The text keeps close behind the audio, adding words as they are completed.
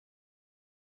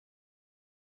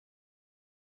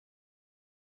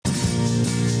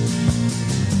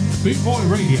Boot Boy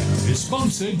Radio is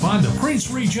sponsored by the Prince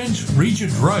Regent,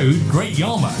 Regent Road, Great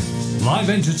Yarmouth. Live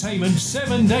entertainment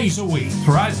 7 days a week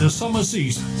throughout the summer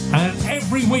season and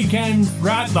every weekend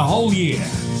throughout the whole year.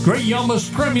 Great Yarmouth's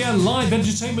premier live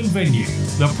entertainment venue,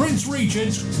 the Prince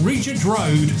Regent, Regent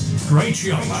Road, Great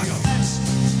Yarmouth.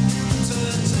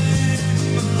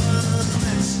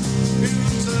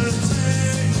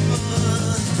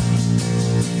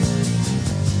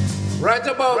 Right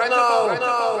about now,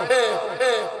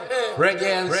 Reggae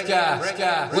and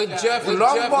Ska with Jeff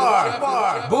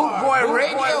Longbar, Boot Boy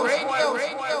Radio.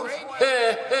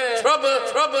 Trouble.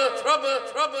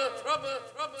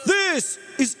 This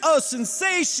is a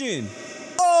sensation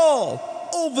all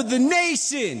over the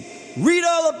nation. Read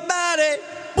all about it.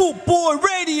 Boot Boy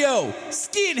Radio,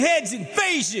 Skinheads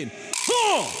Invasion.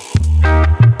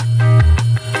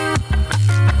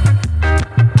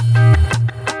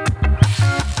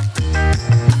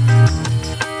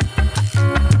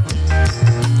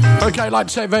 Okay, I'd like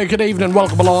to say a very good evening,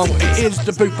 welcome along. It is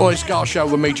the Boot Boy Ska Show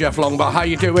with me, Jeff Longbar. How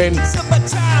you doing?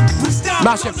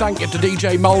 Massive thank you to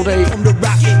DJ Mouldy.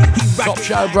 Top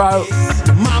show, bro.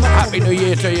 Happy New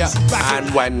Year to you.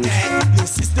 And when? Your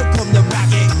sister come to rock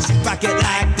it, she rock it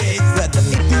like this. If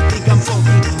you think I'm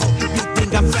funky, or if you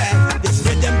think I'm fat, this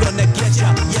rhythm gonna get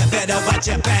ya, you better watch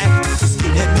your back.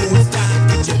 Skinhead moves down,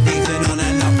 get your dancing on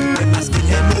and up. If my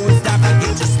skinhead moves down, I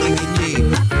get you swinging, yeah.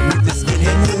 With the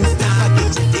skinhead moves down, I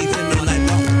get you dancing on and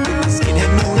up. If my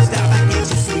skinhead moves down, I get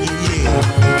you swinging, yeah.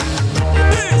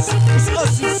 This is a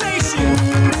sensation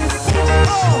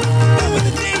all over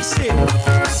the nation.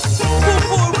 Boot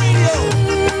Boy Radio,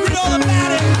 read all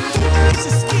about it. It's a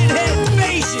skinhead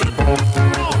invasion.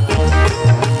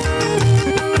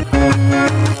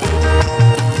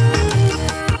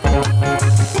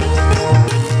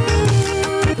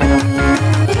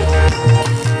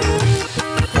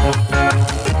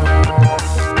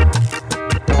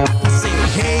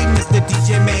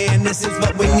 This is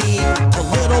what we need. A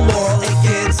little Laurel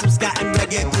Aiken, some Scott and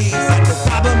reggae, please. Like the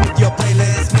problem with your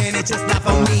playlist, man, it's just not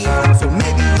for me. So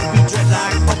maybe you be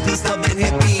dreadlock, or peace, love, and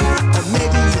hippie. Or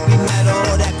maybe you be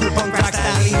metal, that cool punk rock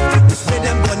style. This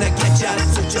rhythm gonna get ya,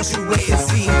 so just you wait and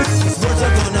see. These words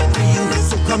are gonna free you,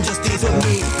 so come just dance with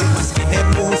me. With my skinhead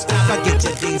moon stop, I get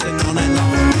you dancing all night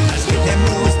long. With my skinhead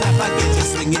moon stop, I get you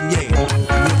swinging, yeah.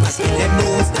 With my skinhead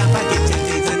moon stop, I get you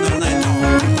dancing all night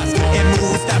long. With my skinhead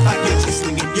moon stop, I get you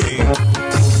swinging, yeah.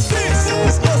 This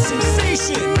is a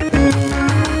sensation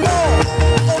all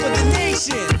over the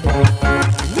nation.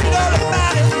 Read all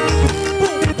about it.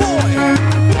 Boot Boy,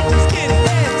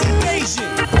 Skinheads Invasion.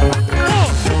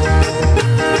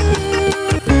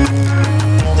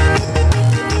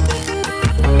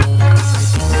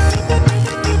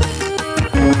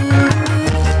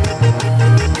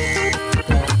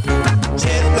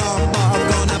 Jeff Longbar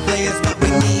gonna play us what we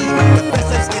need. The best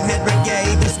of skinhead reggae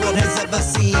this world has ever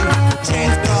seen.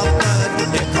 Chance called blood when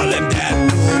they call him that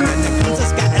fool. When it comes to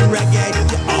ska and reggae,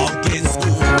 you all get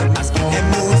schooled. With my skinhead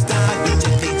moves down, I get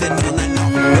you dancing all night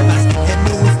long. With my skinhead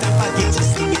moves down, I get you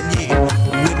swinging, yeah.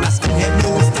 With my skinhead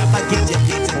moves down, I get you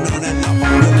dancing all night long.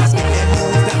 With my skinhead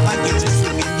moves down, I get you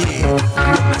swinging, yeah.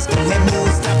 With my skinhead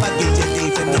moves down, I get you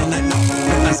dancing all night long.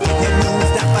 With my skinhead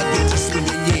moves down, I get you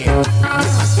swinging, yeah.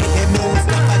 With my skinhead moves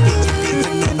down, I get you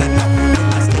dancing all night long. With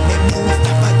my skinhead moves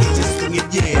down, I get you swinging,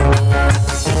 yeah.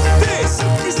 This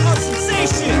is a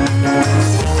sensation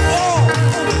all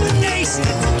over the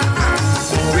nation.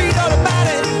 Read all about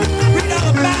it. Read all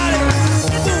about it.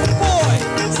 Boot Boy,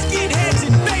 Skinheads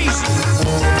Invasion.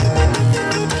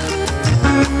 You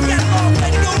got it all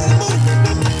ready to go to the moon.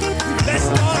 Let's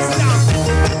start stomping.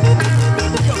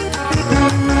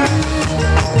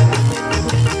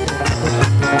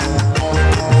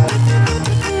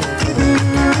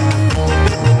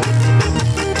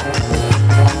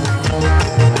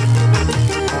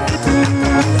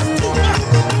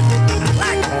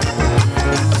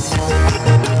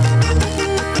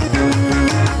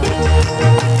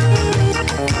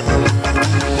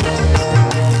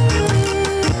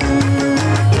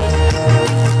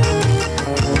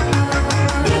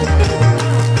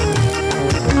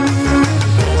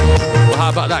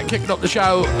 Kicking up the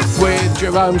show with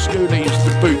Jerome Schooley's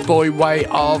The Boot Boy Way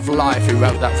of Life. He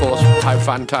wrote that for us. How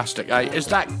fantastic, eh? Is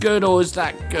that good or is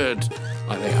that good?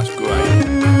 I think that's great.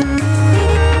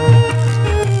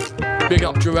 Big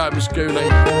up Jerome Schooley.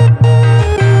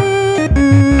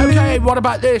 Okay, what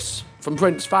about this from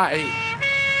Prince Fatty?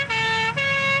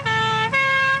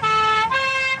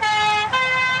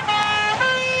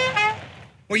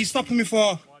 What are you stopping me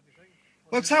for?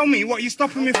 Well, tell me, what are you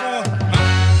stopping me for?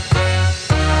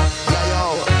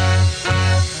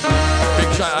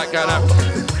 Big shout out going out.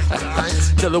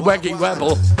 to the Weggy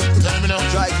Webble.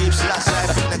 Try keep Selassie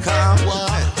in the calm.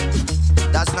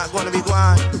 That's not gonna be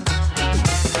gone.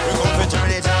 We're going to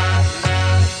turn it on.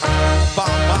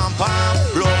 Bam, bam, bam,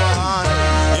 blow on.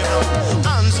 You know,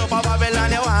 hands up a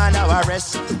Babylon, you want our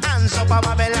rest. Hands up a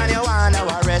Babylon, you want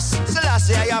our rest.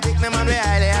 Selassie, you pick me man, we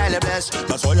highly, highly blessed.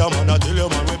 That's why your man, I tell you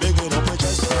man, we bigging up with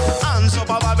chest. Hands up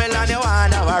a Babylon, you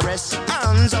want our rest.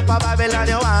 Hands up a Babylon,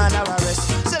 you want our rest.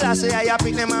 Selassie, you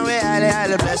pick me man, we highly,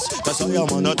 highly blessed. That's why your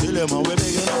man, I tell you man, we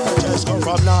bigging up with chest. Come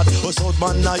from north, or south,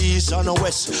 man, east and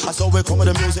west. That's how we come with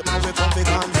the music, man, we come to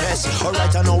confess.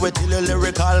 Alright, I know we till the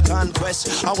lyrical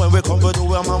conquest. And when we come to do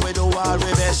it, man, we do all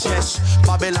we best, yes.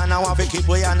 Babylon, I want to keep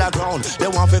we underground. They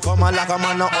want to come and like a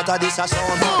man, not out of this a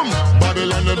sound.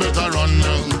 Babylon, they better run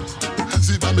now.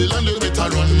 See Babylon, they better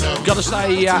run now. Gotta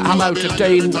say hello to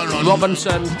Dean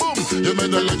Robinson.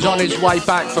 He's on his way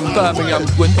back from Birmingham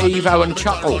with Evo and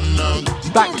Chuckle.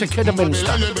 Back to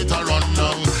Kidderminster.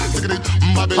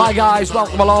 Hi guys,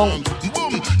 welcome along.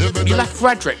 You left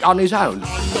Frederick on his own.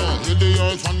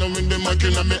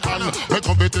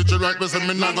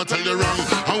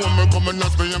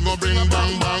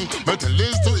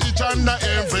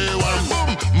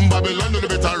 Babylon, you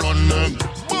better run.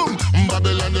 Boom,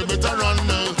 Babylon, you better run.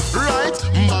 Right,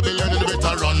 Babylon, you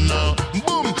better run.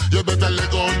 Boom, you better let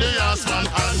go the ass man.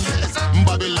 And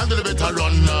Babylon, you better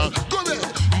run. Go there,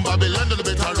 Babylon, you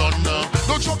better run.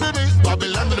 Don't trouble me,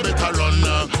 Babylon, you better run.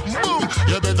 Boom,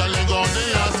 you better let go the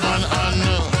ass man. And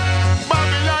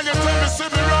Babylon, you tell me see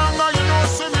me wrong, and you know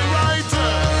see me right.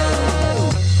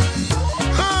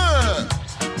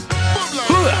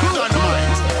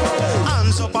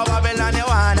 Hands up a Babylon, you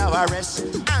want our rest.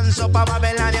 Hands up a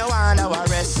Babylon, you want our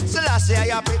rest. Selassie,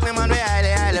 you pick me man, we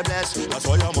highly, highly blessed. That's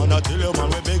why your man, I tell you man,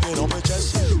 we begging on my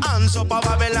chest. Hands up a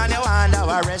Babylon, you want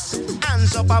our rest.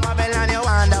 Hands up a Babylon, you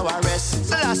want our rest.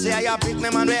 Selassie, you pick me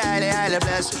man, we highly, highly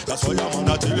blessed. That's why your man,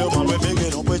 I tell you man, we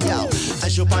begging on my chest. I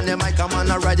shoot on the mic, I'm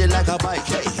on a ride it like a bike.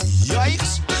 Hey,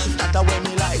 yikes, that's the way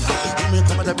me like. Give me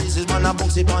come at the pieces, man, I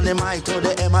bounce it on the mic. To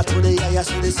the M, to the I,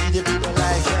 so they see the people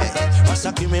like. Hey,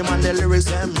 Rasta give me man, the lyrics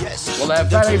them, yes. Well, they're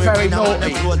very, very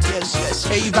naughty.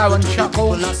 Evo and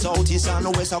Chuckle. So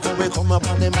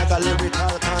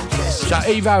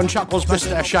Evo and Chuckle's missed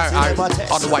their shout out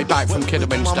on the way back from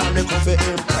Kidderminster. I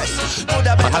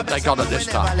hope they got it this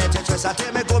time. Who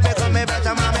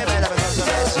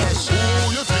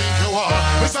you think you are?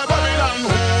 Mr. Babylon,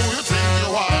 who you think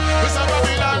you are? Mr.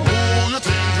 Babylon, who you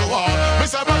think you are?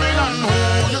 Mr. Babylon, who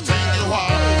you think you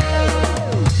are?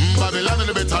 Babylon,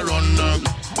 the better run.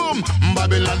 Boom,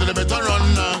 Babylon, the better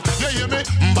run. You hear me?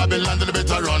 Babylon, the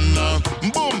better run.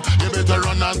 Boom, you better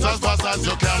run as fast as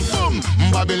you can. Boom,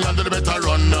 Babylon, the better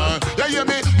run. You hear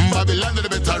me? Babylon, the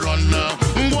better run.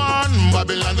 One,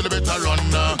 Babylon, the better run.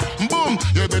 Boom,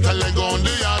 you better let go on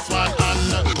the ass man.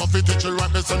 And coffee teacher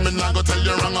right beside me, now go tell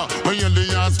you wrong. When you're the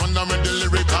ass man, I'm with the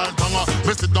lyrical tongue.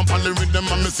 Me sit down on the rhythm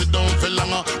and me sit down for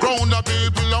longer. Round the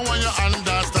people, and when you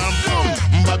understand. Boom,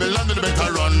 Babylon, the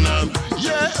better run.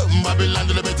 Yeah, Babylon,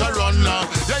 the better run.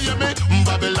 Yeah, you me?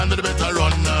 Babylon, the better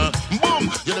run.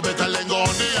 Boom, you the better let go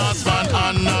on the ass man.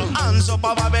 And hands up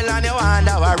a Babylon, you want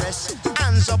our rest.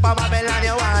 Hands up a Babylon,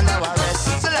 you want our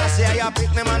rest. Selassie, you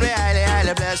pick me man, we highly,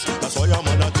 highly blessed. That's why your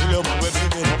man, I tell you man, we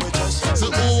picking up with chest.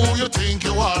 So who you think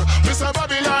you are? Mr.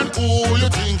 Babylon, who you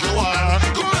think you are?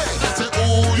 Go ahead, say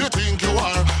who you think you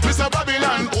are? Mr.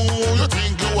 Babylon, who you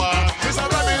think you are? Mr.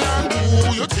 Babylon,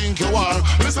 who you think you are?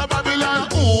 Mr. Babylon,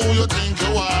 who you think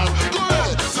you are? Go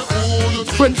ahead, say who you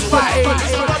think Prince you Fatty. are?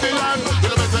 Mr. Babylon, you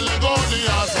better let go the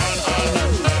ass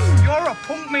and You're a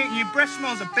punk, mate. Your breath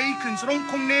smells of bacon, so don't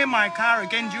come near my car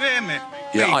again. Do you hear me?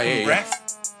 Yeah, bacon I hear you. breath.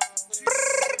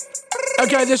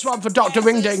 Okay, this one for Dr.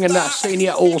 Ringding and that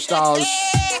Senior All-Stars.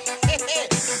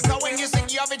 Now when you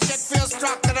think you have a check for your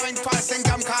structure, I mean twice think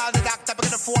I'm called the doctor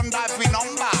because the phone dial free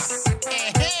number.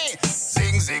 Hey,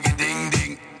 zing ziggy ding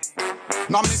ding.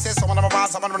 Now me say some of them are bad,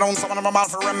 some of them known, some of them are bad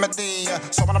for remedy.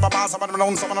 Some of them are bad, some of them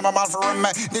known, some of them are bad for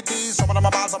remedy. Some of them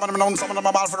are bad, some of them known, some of them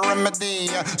are bad for remedy.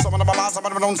 Some of them are bad, some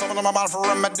of them known, some of them are bad for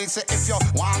remedy. Say if you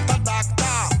want a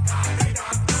doctor,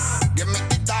 give me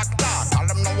the doctor. Call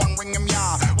them no one ring him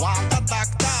ya. Want a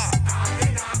doctor,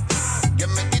 give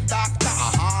me the doctor.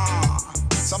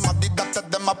 Some of the doctor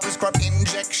them a prescribe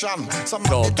injection. Some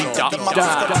of the doctor them a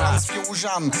prescribe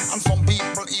transfusion. And some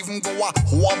people even go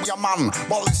who are your man.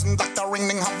 But listen, Dr.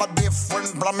 Ringding have a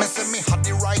different plan. Me say me had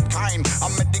the right kind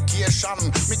of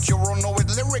medication. Me cure no with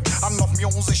lyric, enough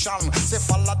musician. Say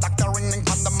follow Dr. Ringding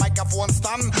on the microphone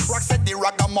stand. Rock said the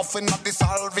ragamuffin of the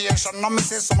salvation. Now me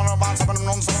say some of them are bad, some of them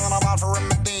known, some of them are bad for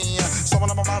remedy. Some of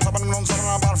them are bad, some of them known, some of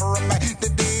them are bad for remedy.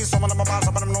 Some of them are bad,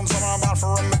 some of them known, some of them are bad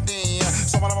for remedy.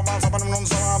 Some of them some of them know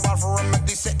some about for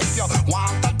remedy. Say if you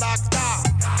want a doctor,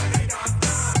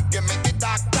 give me the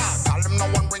doctor. Call him, no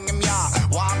one bring him ya.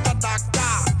 Want a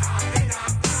doctor,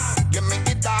 give me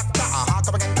the doctor.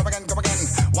 Come again, come again, come again.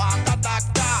 Want a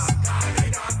doctor,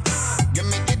 give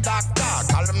me the doctor.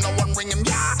 Call him, no one bring him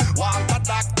ya. Want a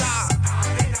doctor,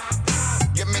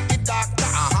 give me the doctor.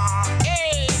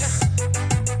 Hey,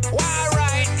 all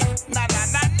right. Na na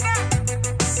na na,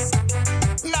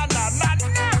 na na na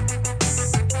na.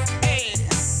 Hey,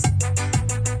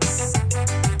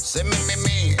 say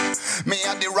me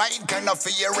had the right kind of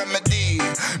fear remedy.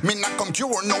 Me not come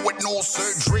cure no with no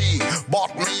surgery,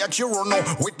 but me a cure no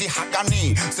with the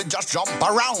agony. Say just jump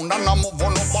around and I move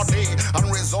on nobody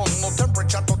and raise on no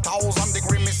temperature to 1,000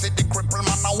 degrees. Me see the cripple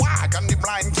man a walk and the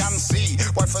blind can see.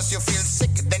 Why first you feel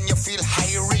sick, then you feel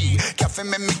hairy. Cafe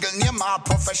me middle name my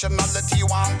professionality.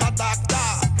 Want a doctor?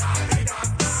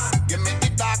 Give me the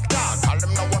doctor. Call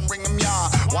him, no one bring him ya.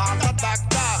 Want a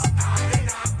doctor?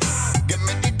 Give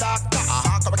me the doctor.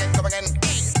 Come again, come again.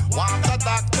 Hey, want a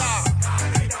doctor?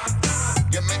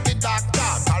 Give me the doctor.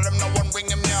 Call him, no one bring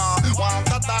him ya. Want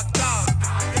a doctor?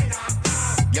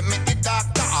 Give me the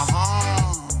doctor.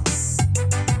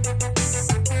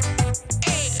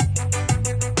 Hey,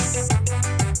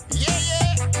 yeah,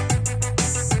 yeah,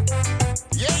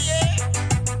 yeah,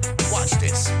 yeah. Watch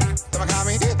this.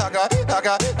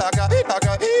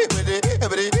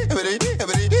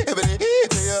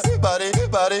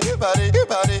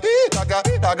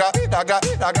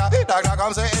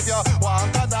 Come say if you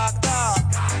want a doctor,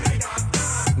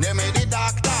 give me the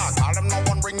doctor. Call him, no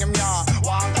one bring him ya.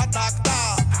 Want a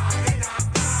doctor,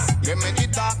 give me the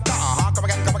doctor. Come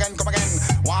again, come again, come again.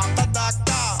 Want a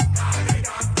doctor,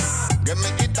 give me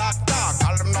the doctor.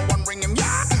 Call him, no one bring him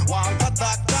ya. Want a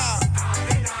doctor,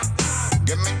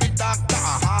 give me the doctor.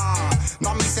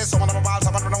 Now me say some of them a ball,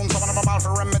 some of them don't, some of them a ball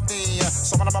for remedy.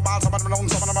 Some of them a ball, some of them don't,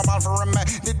 some of them a ball for remedy.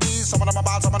 Some of them a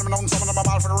ball, some of them don't, some of them a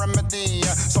ball for remedy.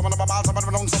 Some of them a ball, some of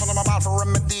them don't, some of them a ball for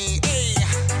remedy. Hey,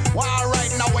 well,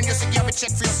 right now when you see you have a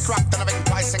check for your strap, then I think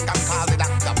twice and can call the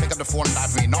doctor. Pick up the phone, dial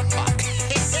me number.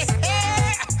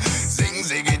 Zing,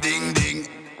 ziggy, ding, ding.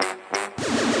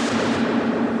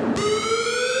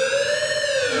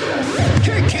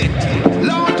 Kick it,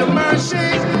 Lord of mercy.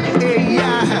 Hey,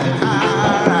 yeah,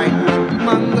 all right.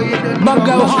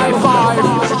 Mungo high five.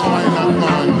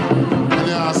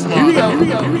 Here we go.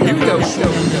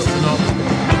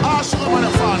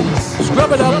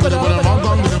 Scrub it up.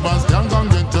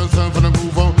 Get yourself in a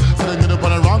groove on. Get up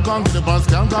on a rock on, get the bus,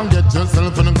 can't get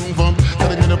yourself in a groove on.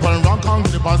 Get up on a rock on,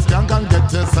 get the bus, can't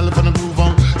get yourself in a groove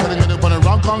on. Get up on a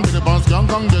rock on, get the bus, can't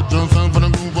get yourself in a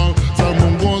groove on.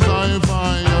 Some goes high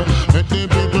fire, make the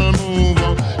people move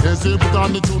on. Yes, you put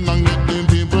on the tune and get the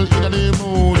people in the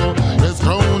mood. Yes,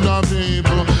 crowd of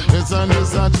people, yes, and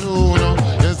it's a tune.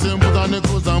 Yes, you put on the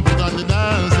clothes and put on the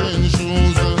dancing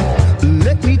shoes.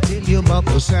 Let me tell you about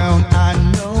the sound I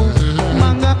know.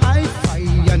 Manga I fight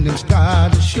and them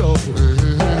start the show.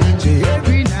 See,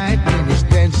 every night when it's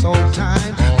dance all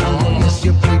time, once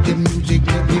you play the music,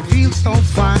 make me feel so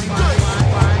fine.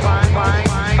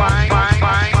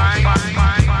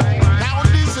 Now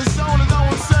this is sound as I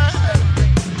would say.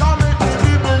 Don't make the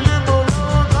people live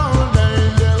around all day.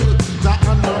 That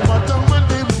no matter what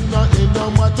they do, no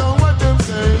matter what them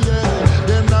say,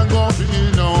 them not gonna be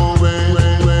no way.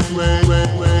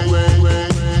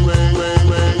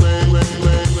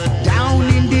 Down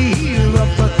in the hill of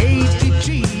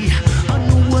 83, I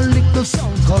know a little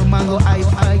song called Mango I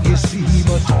see,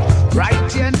 but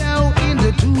right here now in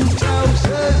the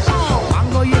 2000s,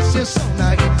 Mango yes your song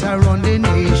now it around the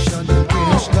nation. You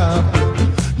can't stop it.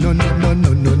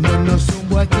 No, some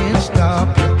boy can't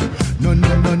stop it. No,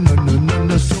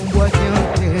 some boy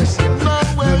can't test you.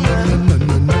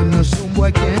 No, some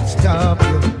boy can't stop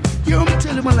you. You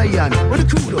tell him a lion, what a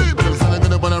cool People say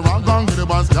get up on a rock on, get the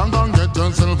bus, can't get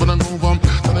yourself in a groove on.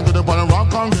 Say get up on a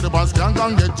rock on, get the bus, can't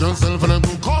get yourself in a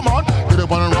groove. Come on, get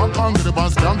up on a rock on, get the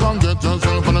bus, can't get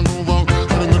yourself in a groove on.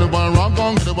 Say get up on a rock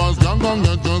on, get the bus, can't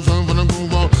get yourself in a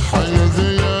groove on. And you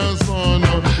say yes man,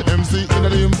 MC in the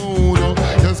mood.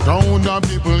 Yes, crowd of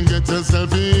people, get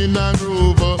yourself in a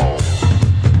groove.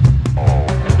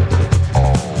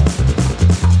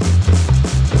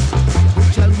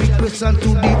 Listen to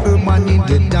the urban in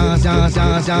the dance.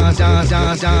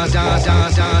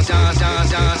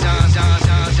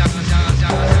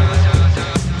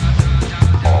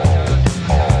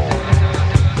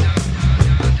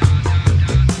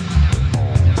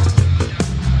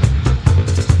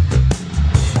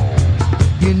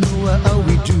 You know how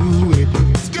we do it.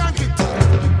 Skank it.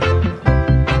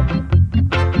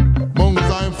 Bungs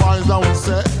and fires, I would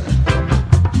say.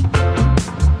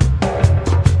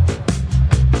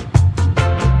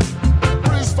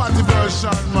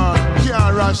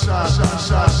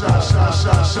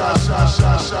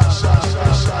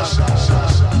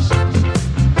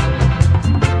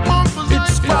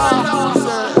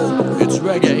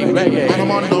 reggae. And a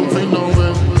man don't feel no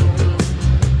way.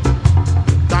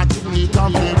 That you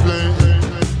can be playing.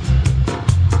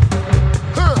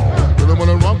 You don't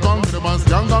wanna rock on, get the bus,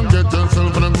 young and get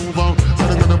yourself in a groove on. So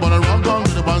they gonna wanna rock on,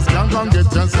 get the bus, young and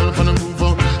get yourself in a groove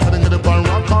on. So they gonna wanna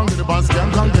rock on, get the bus,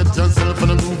 young and get yourself in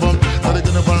a groove on. So they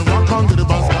gonna wanna rock on, get the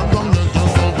bus, young and get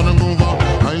yourself in a groove on.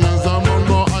 I know some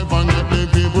bongo, I find that the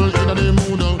people in the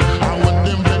mood out. And when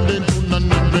them blend they tune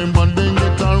and everybody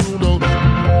get a rude out.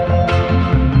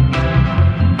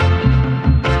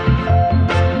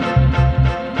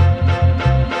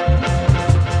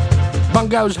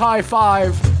 Bungo's High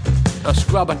Five, a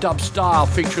scrubber dub style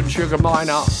featuring Sugar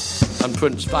Minor and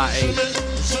Prince Fatty.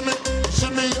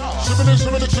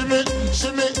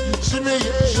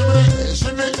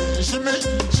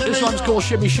 This one's called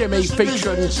Shimmy Shimmy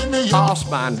featuring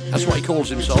Arseman. That's what he calls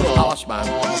himself, Arseman.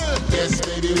 Yes,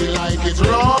 baby, we like it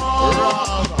raw.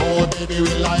 Oh, baby,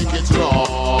 we like it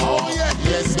raw.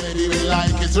 Yes, baby, we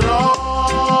like it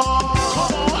raw.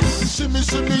 Shimmy,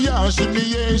 shimmy, yeah, shimmy,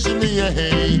 yeah, shimmy, yeah,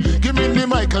 hey. Give me the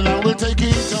mic and I will take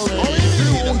it away.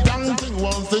 You dang thing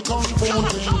wants the comforting.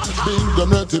 Big the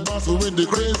dirty boss with the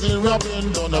crazy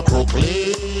rapping. Donna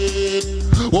proclaim.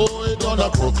 Oh, it donna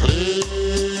proclaim.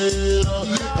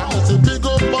 That's a big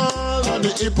up ball on the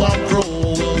hip hop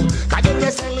crew. Can you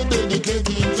necessarily dedicate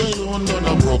it to you?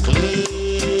 Donna proclaim.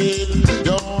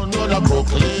 You donna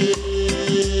proclaim.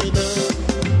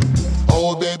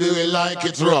 Oh, baby, we like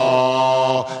it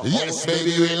raw. Yes,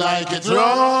 baby, we like it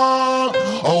raw.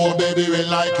 Oh, baby, we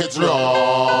like it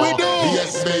raw. We do.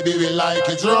 Yes, baby, we like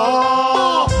it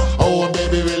raw. Oh,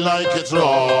 baby, we like it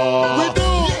raw. We do.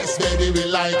 Yes, baby, we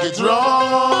like it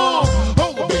raw.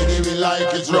 Oh, baby, we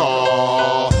like it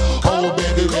raw. Oh,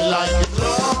 baby, we like it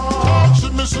raw.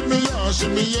 Shimmy, shimmy, yeah,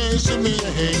 shimmy, yeah, shimmy,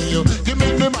 yeah, hey. Give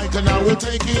me the mic and I will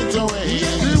take it away.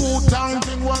 The Wu-Tang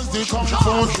thing was the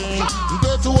comfort thing.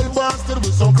 That old bastard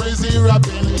with some crazy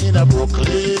rapping in a Brooklyn.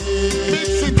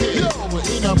 Yo,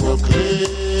 in a Brooklyn.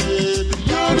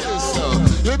 You this,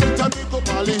 you better pick up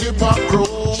all the hip-hop crew.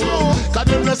 Cause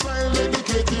them the smile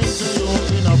dedicated to you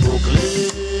in a Brooklyn.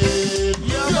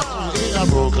 Yeah, in a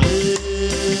Brooklyn.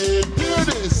 Hear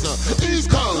this, East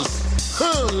Coast.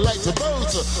 Like a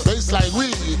boat, it's like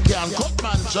we can't cut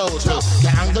man shout.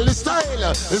 Can't angle the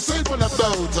style, it's safe on a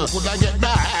boat. Would I get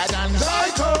bad and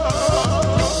psycho?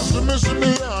 Shimmy,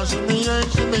 shimmy, yeah, shimmy, yeah,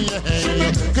 shimmy,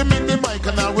 yeah. Give me the mic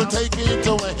and I will take it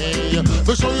away.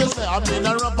 For sure you say I'm in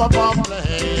a rapper bomb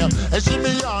play.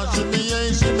 Shimmy, yeah, shimmy,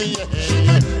 yeah, shimmy, yeah.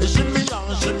 Shimmy,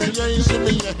 yeah, shimmy, yeah,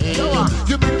 shimmy, yeah.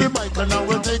 Give me the mic and I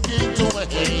will take it away.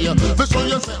 For sure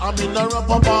you say I'm in a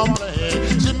rapper bomb play.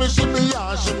 Shimmy, shimmy,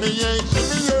 yeah, shimmy, yeah.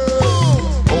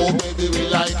 Oh, baby, we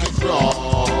like it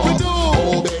raw. We do.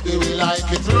 Oh, baby, we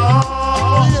like it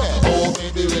raw. Yeah. Oh,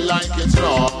 baby, we like it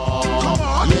raw. Come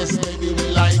on. Yes, baby, we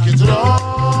like it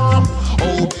raw.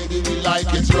 Oh, baby, we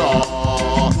like it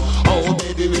raw. Oh,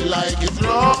 baby, we like it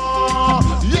raw.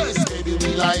 Yes, baby,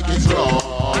 we like it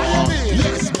raw.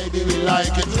 Yes, baby, we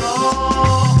like it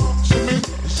raw. Shimmy,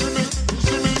 shimmy,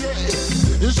 shimmy,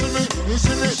 yeah. Shimmy,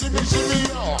 shimmy, shimmy, shimmy,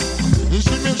 yeah.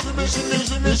 Shimmy, shimmy, shimmy,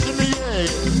 shimmy, shimmy, yeah.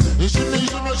 Shimmy,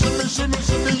 shimmy, shimmy, shimmy,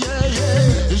 shimmy, yeah,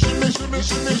 yeah. Shimmy, shimmy,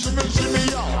 shimmy, shimmy, shimmy,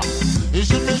 yeah.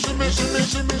 Shimmy, shimmy, shimmy,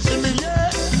 shimmy, shimmy, yeah.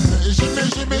 Shimmy,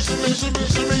 shimmy, shimmy, shimmy,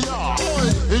 shimmy, yeah.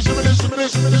 Shimmy, shimmy,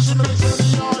 shimmy, shimmy,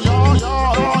 shimmy,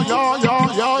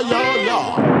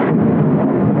 yeah.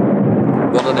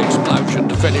 What an explosion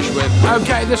to finish with.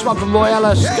 Okay, this one from Roy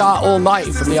Ellis, Scar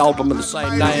Almighty from the album of the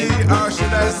same name. Or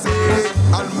should I say,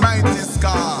 Almighty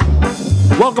Scar?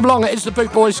 Welcome along, it's the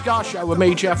Boot Boy Scar Show with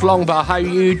me, Jeff Longbar. How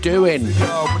you doing?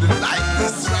 Yo, but the light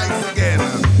strikes again.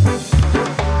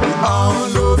 We all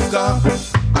love God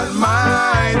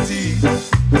Almighty.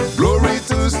 Glory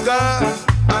to God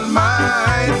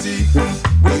Almighty.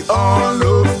 We all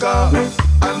love God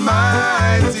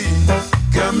Almighty.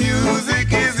 The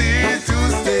music is here to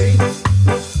stay.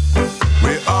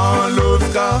 We all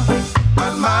love God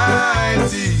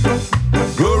Almighty.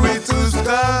 Glory to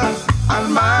God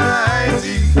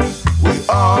Almighty. We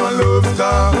all love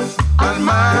God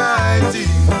Almighty.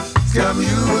 The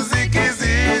music is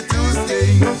here to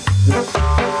stay.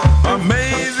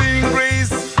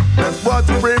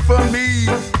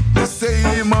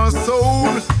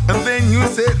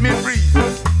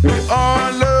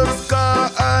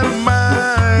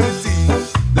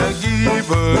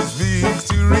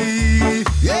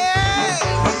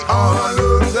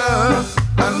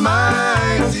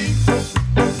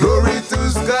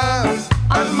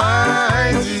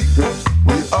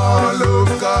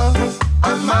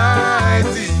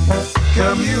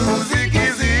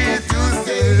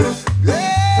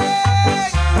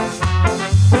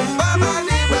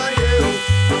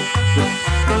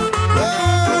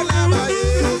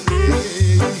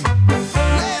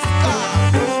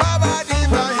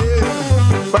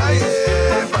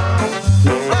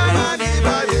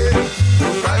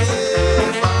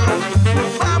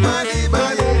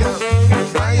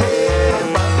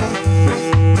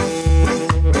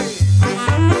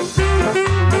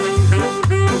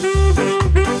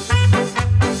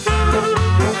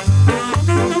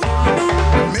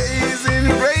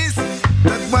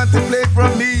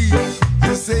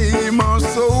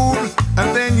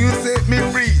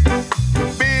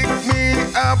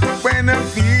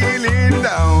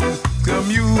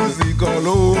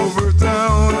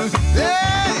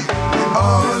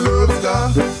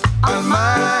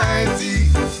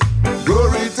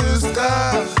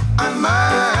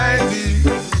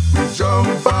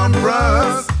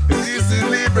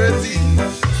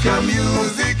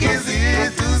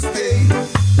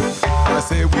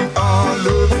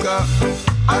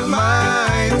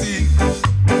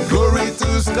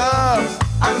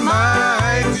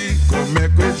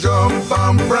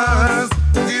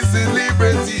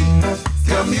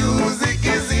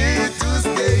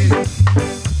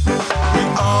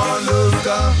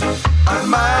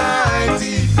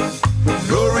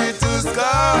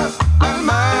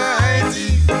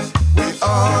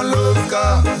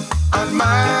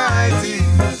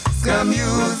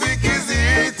 music is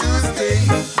here to stay.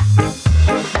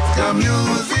 Ska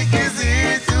music is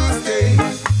here to stay.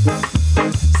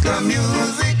 Ska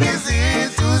music is here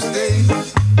to stay.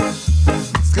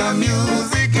 Ska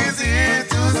music is here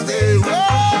to stay.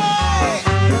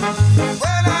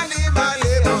 When I need my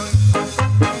label,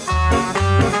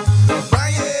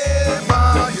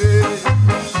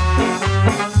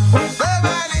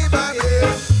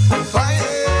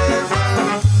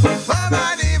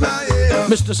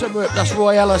 Mr. Simmer, that's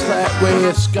Roy Ellis there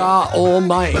with Ska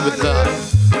Almighty with the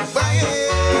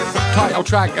title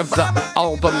track of the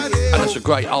album, and it's a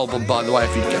great album by the way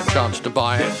if you get a chance to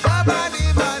buy it.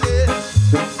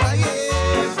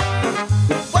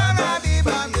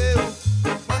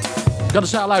 Got to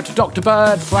say hello to Dr.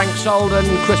 Bird, Frank Solden,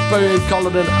 Chris Boo,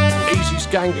 Colin and Easy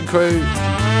Skank and crew,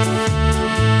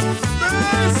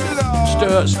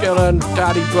 Stuart Skillen,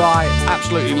 Daddy Bright,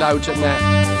 absolutely loads in there,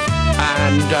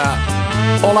 and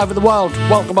all over the world.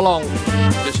 Welcome along.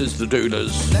 This is the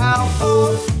Doodlers. Now,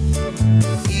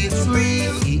 it's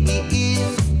real.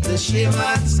 The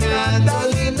Shimon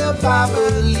scandal in the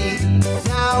family.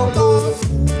 Now,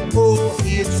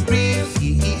 it's real.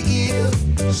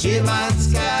 Shimon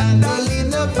scandal in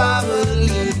the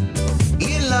family.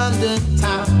 In London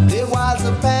town, there was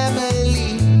a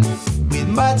family with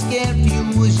much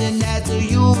confusion, as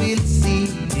you will see.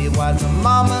 There was a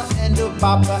mama and a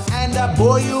papa and a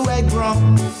boy who had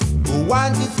grown, who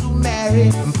wanted to marry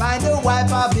and find a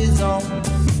wife of his own.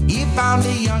 He found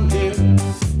a young girl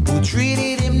who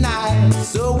treated him nice,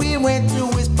 so he went to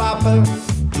his papa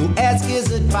to ask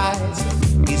his advice.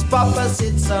 His papa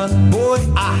said, son, boy,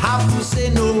 I have to say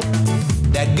no.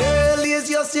 That girl is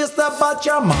your sister, but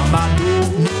your mama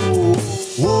no.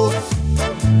 Whoa.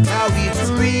 Now it's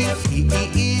real,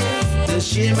 the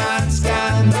Shimon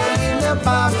scandal in the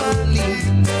family.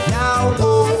 Now,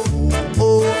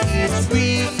 it's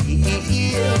real,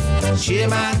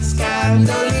 Shimon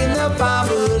scandal in the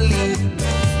family.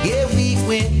 Yeah, we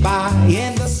went by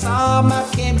and the summer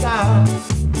came down.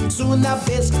 Soon the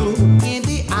best cook in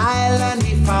the island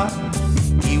he found.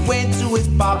 He went to his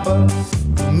papa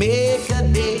to make a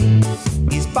day.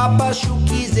 His papa shook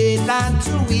his head and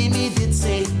to him he did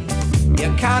say,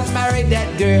 you can't marry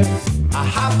that girl, I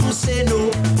have to say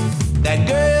no. That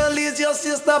girl is your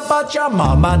sister, but your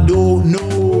mama don't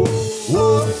know.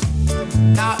 Whoa.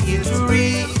 Now it's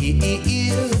real,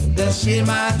 the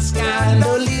Shimon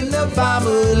scandal in the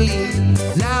family.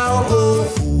 Now,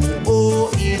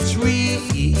 it's real,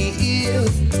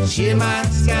 Shimon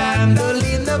scandal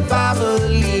in the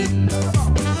family.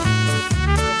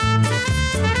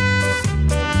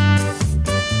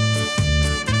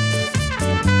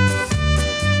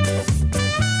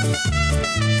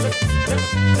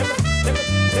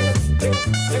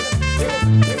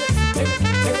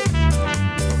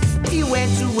 He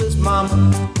went to his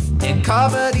mama and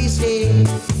covered his head.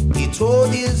 He told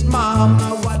his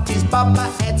mama what his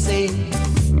papa had said.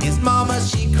 His mama,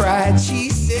 she cried, she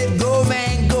said, go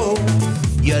man, go.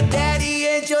 Your daddy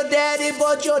ain't your daddy,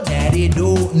 but your daddy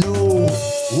don't know.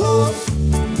 Whoa.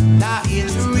 Now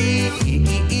it's real,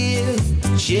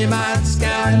 Shimon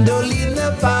scandal in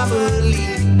the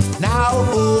family. Now,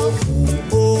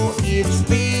 it's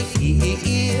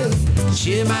real,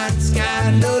 Shimon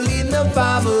scandal in the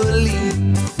family.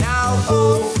 Now,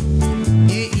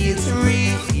 it's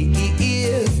real,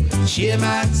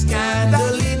 Shimon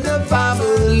scandal in the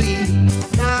family.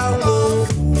 Now,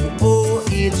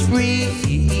 it's real,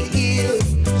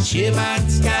 Shimon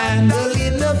scandal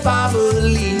in the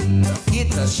family.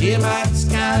 It's a Shimon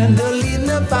scandal in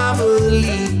the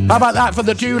family. How about that for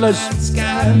the Jewelers?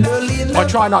 I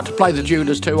try not to play the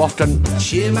Jewelers too often.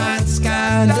 Shimon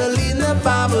scandal in the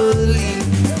family.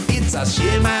 It's a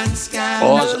Shimon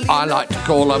scandal. Or as I like to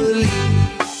call them,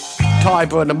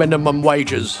 Tiber and the minimum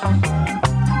wages.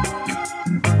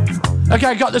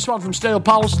 Okay, got this one from Steel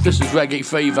Pulse. This is Reggae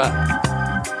Fever.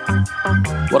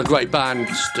 What a great band,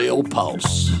 Steel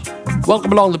Pulse.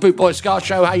 Welcome along the Boot Boy Ska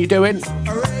Show. How you doing?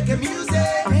 Reggae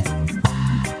music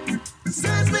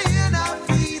sends me in a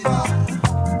fever.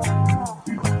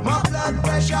 My blood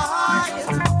pressure high,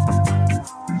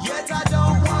 yet I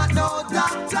don't want no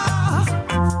doctor.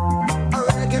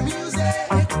 Reggae music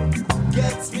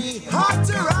gets me hot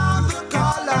around the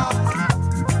collar.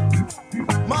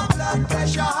 My blood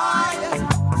pressure high,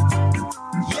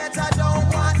 yet I don't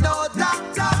want no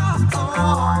doctor.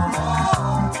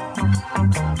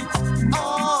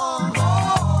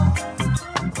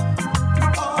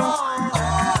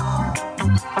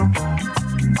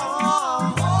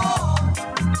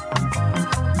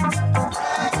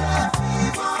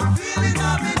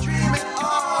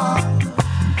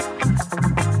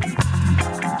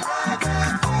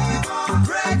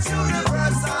 Reggae great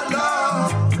universal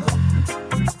love.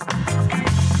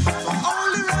 The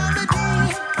only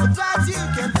remedy that you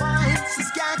can find to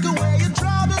skank away your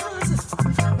troubles.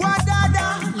 Wadada,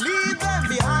 leave them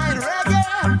behind. Reggae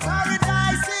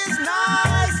paradise is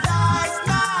nice, nice,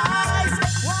 nice.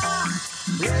 Wow.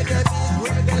 Reggae big,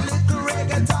 reggae little,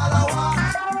 reggae talawa.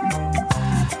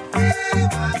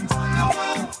 Viva talawa.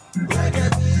 Reggae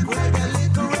big, reggae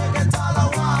little, reggae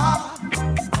talawa.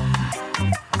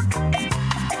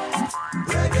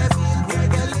 Reggae big,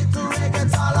 reggae little, reggae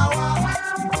talawa.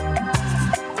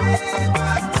 Viva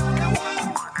talawa.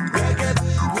 Reggae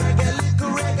big, reggae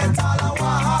little, reggae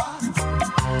talawa.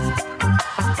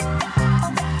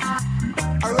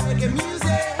 A reggae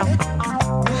music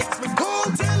makes me cool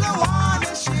till I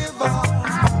wanna shiver.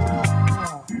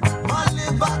 My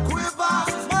liver quiver,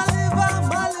 my liver,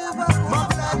 my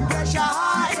blood pressure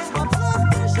high, my blood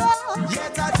pressure.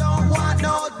 Yet I don't want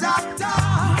no doctor.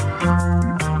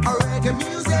 A reggae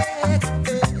music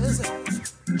is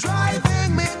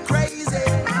driving me crazy.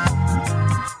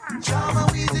 Chama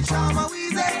Weezy, Chama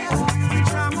Weezy,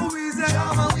 Chama Weezy,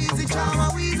 Chama Weezy, Chama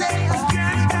Weezy.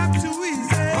 Can't stop too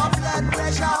easy. My blood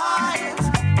pressure high.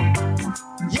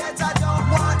 Yet I don't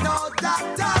want no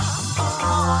doctor. Oh, oh,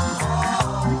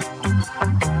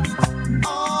 oh,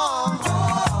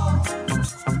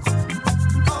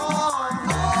 oh,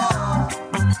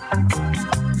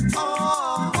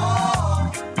 oh,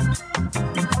 oh.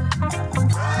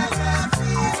 Reggae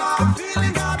fever,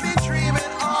 feeling I've been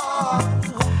dreaming of.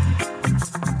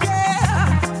 Yeah,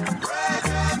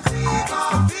 reggae fever,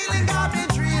 feeling I've been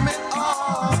dreaming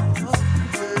of.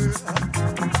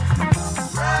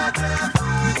 Reggae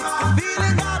fever,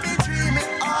 feeling I've been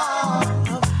dreaming of.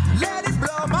 Let it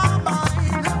blow my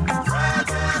mind.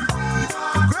 Reggae fever,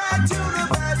 great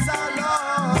universal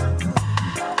love.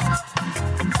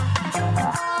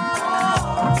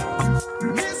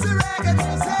 Miss Reggae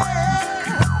music,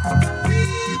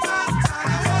 Viva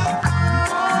Talawa.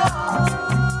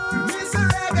 Miss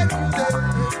Reggae music,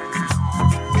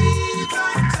 Viva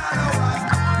Talawa.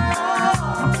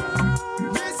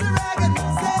 Miss Reggae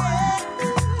music,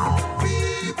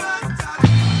 Viva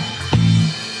Talawa.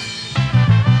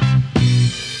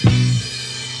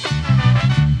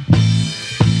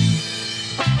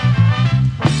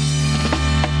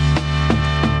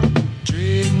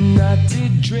 Dread, naughty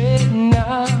dread,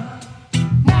 naughty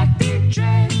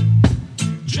dread.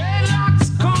 Dreadlocks,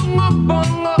 Congo,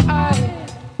 bongo, aye.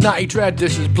 Natty Dread,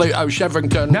 this is Pluto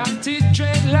Shevrington. Naughty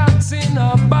dreadlocks in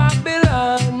a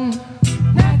Babylon.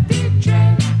 Naughty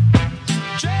dread.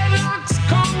 Dreadlocks,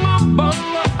 Congo,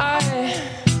 bongo, aye.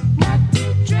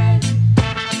 Naughty dread.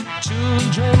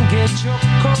 Children, get your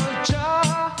culture.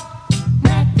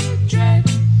 Naughty dread.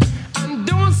 And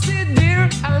don't sit there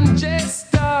and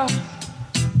just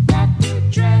naughty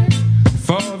dread.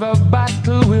 For the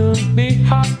battle will be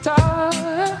hotter.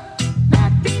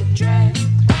 Naughty dread.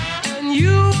 And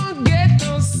you won't get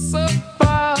no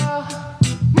supper.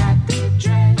 Naughty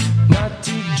dread.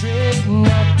 Naughty dread,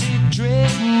 naughty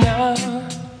dread,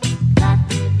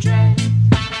 naughty dread.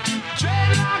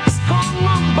 Dreadlocks,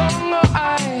 Congo, bongo,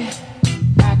 aye.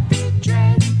 Naughty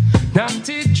dread.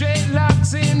 Naughty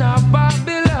dreadlocks in a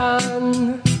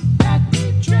Babylon.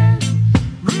 Naughty dread.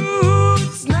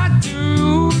 Roots, naughty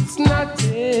roots,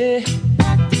 naughty.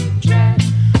 Naughty dread.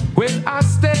 When I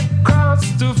step across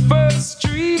the First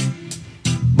Street.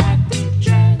 Naughty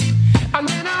dread. And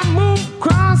then I move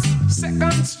across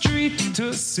Second Street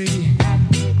to see.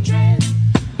 Naughty dread.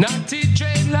 Naughty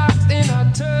dreadlocks in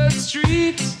a Third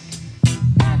Street.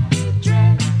 Naughty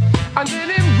dread. And then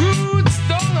them roots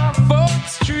down a Fourth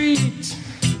Street.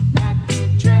 Naughty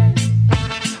dread.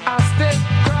 I step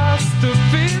across the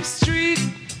Fifth Street.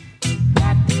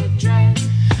 Naughty dread.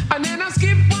 And then I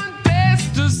skip one place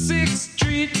to Sixth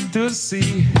Street to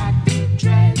see. Naughty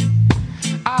dread.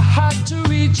 I had to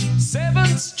reach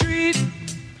 7th Street.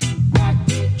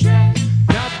 Naughty dread.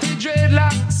 Naughty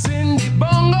dreadlocks in the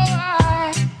bongo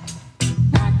eye.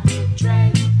 Naughty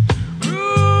dread.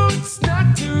 Roots,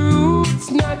 naughty roots,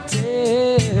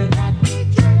 naughty. Naughty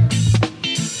dread.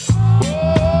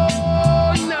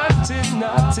 Oh, naughty,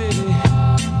 naughty.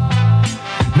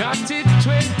 Naughty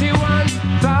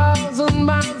 21,000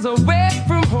 miles away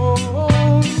from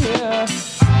home. Yeah.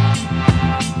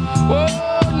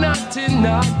 Oh, naughty,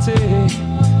 naughty.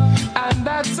 And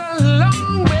that's a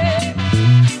long way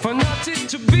for naughty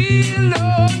to be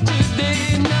alone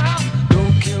today. Now,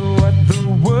 don't care what the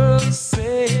world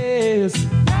says.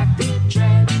 Naughty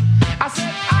dread. I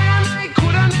said I and I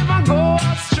could have never go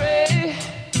astray.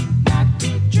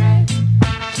 Naughty dread.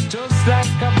 Just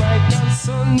like a bright and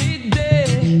sunny day.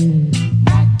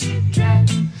 Naughty dread.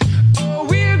 Oh,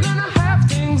 we're gonna have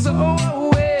things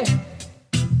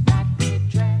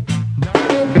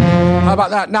How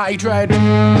about that, Natty Dread?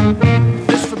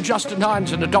 This is from Justin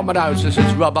Hines and the Dominoes. This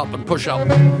is Rub Up and Push Up.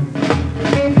 Here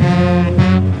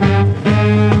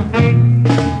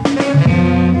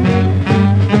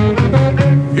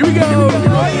we go.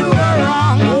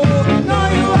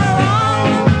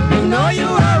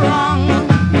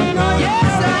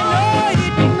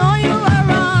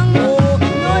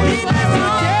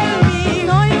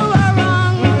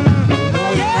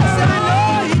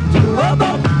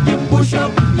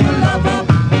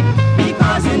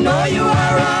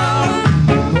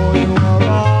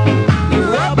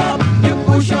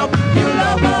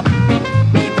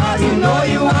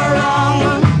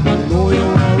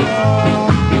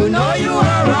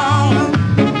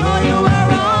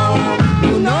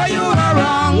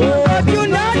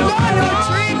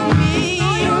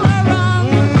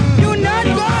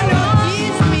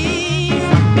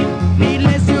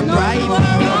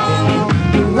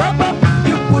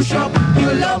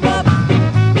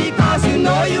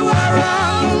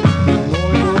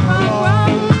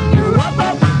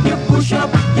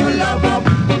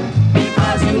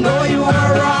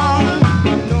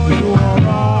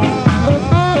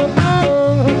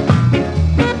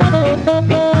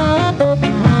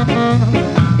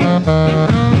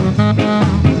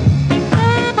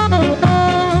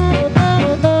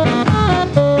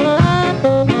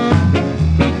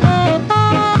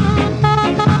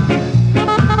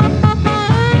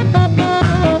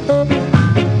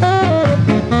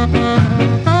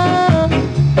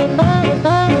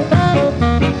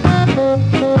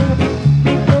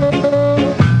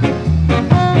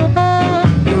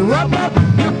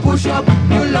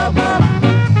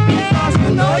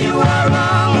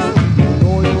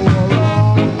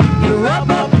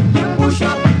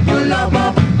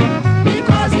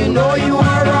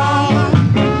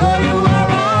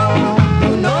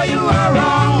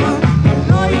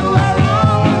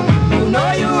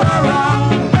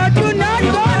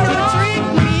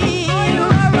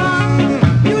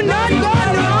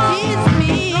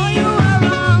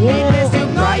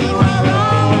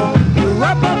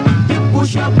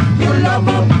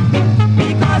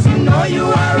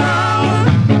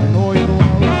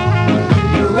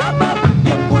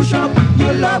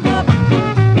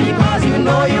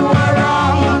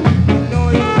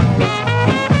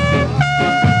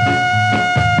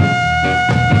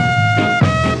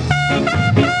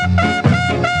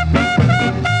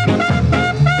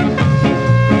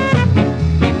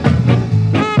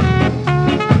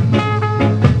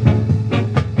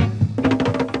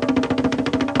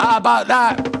 About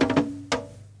that.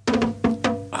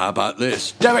 How about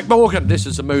this? Derek Morgan, this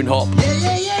is the Moon Hop.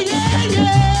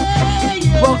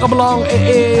 Welcome along, it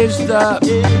is the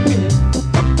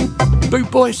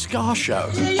Boot Boy Ska Show.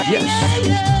 Yes.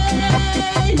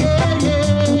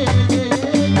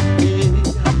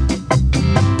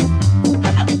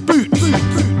 Boot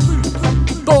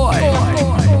Boy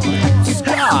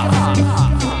Ska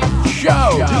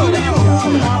Show.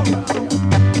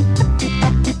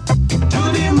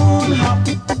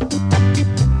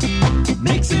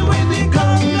 Mix it with the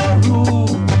kangaroo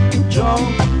jump.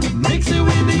 Mix it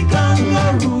with the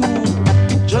kangaroo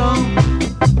jump.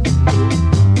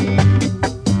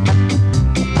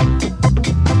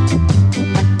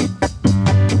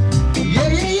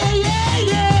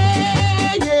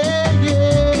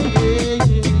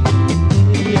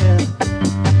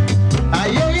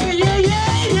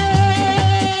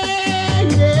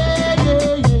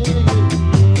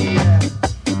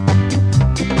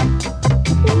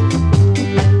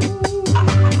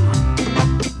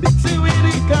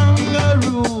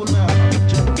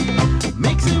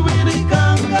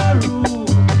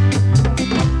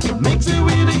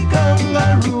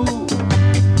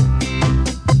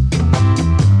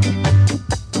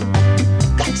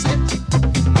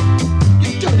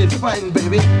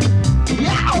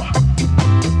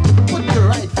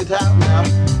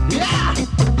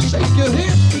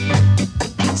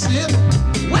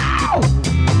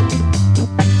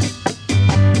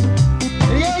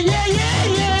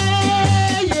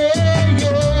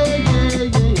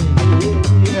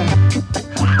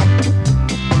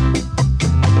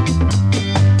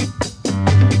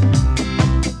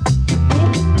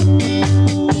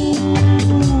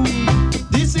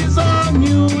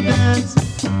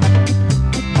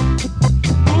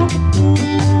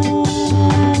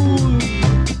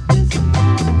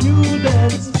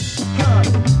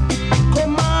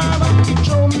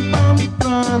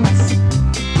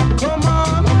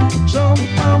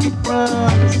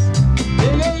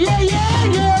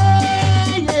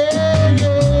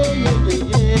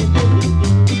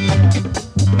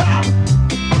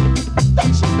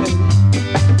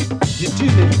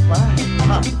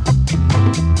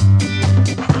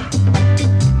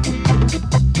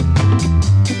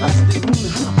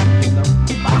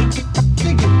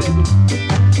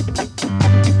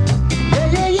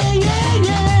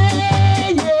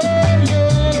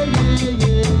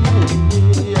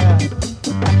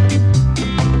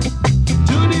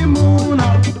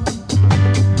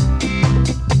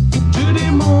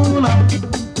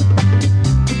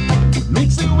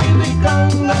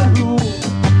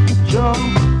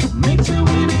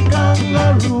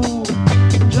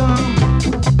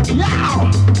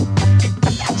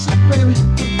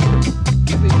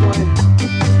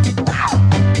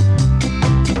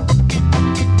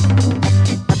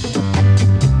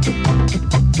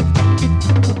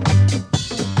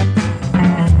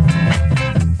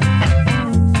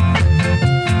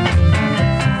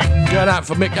 out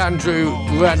for Mick Andrew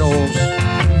Reynolds.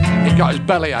 He got his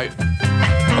belly out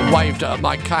and waved at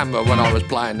my camera when I was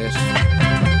playing this.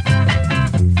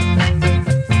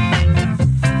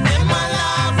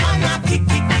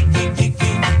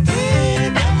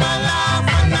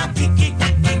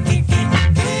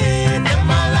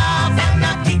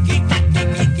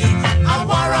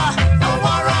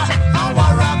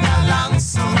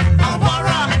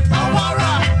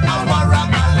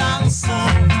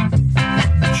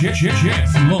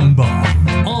 Jeff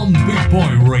Longbar on Boot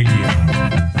Boy Radio.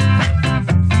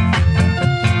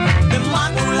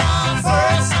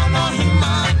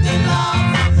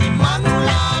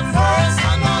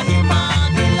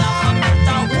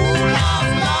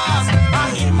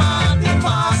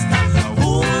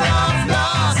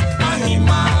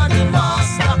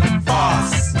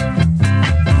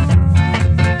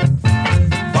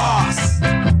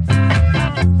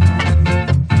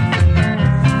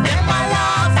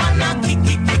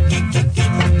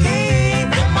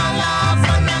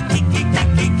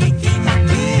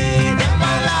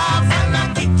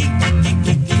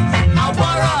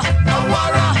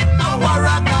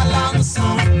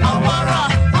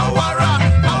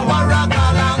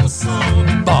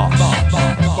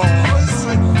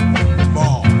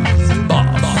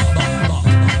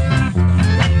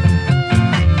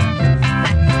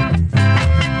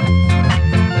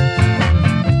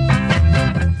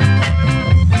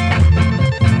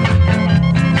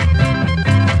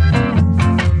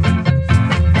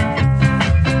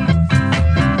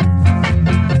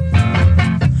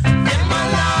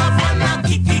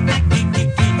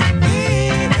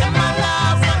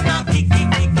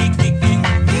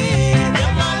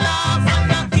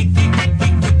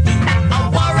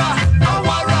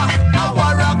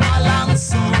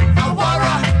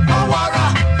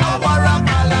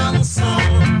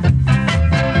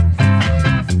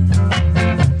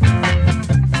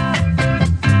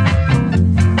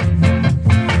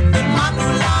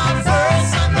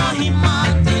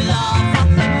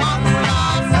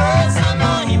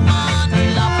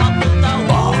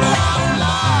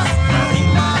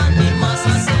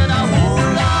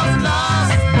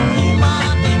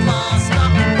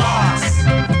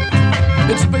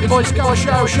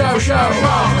 Show.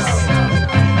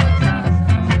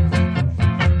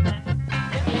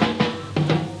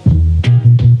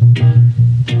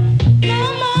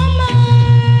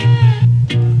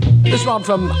 This one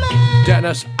from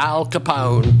Dennis Al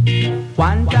Capone.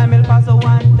 One time El Paso,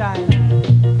 one time.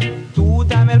 Two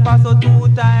time El Paso, two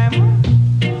time.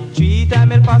 Three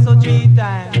time El Paso, three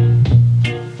time.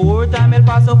 Four time El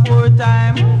Paso, four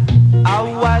time.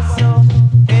 Aguaso,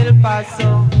 El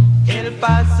Paso, El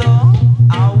Paso.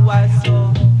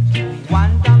 Aguaso.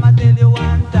 One time I tell you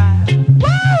one time.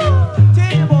 Woo!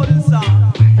 Tell you about the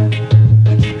song.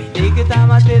 Take your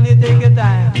time, I tell you, take your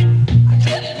time.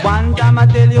 One time I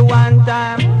tell you one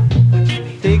time.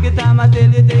 Take your time, I tell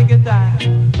you, take your time.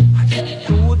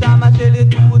 Two time I tell you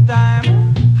two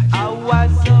time.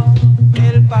 Aguaso,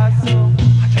 El Paso,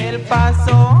 El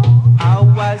Paso,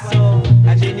 Aguaso.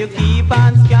 And then you keep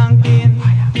on skanking.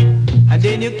 And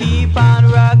then you keep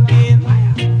on rocking.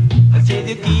 Said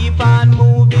you keep on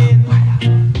moving,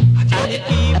 and you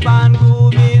keep on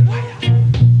grooving.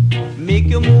 Make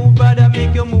you move, brother,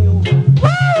 make you move.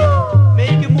 Woo!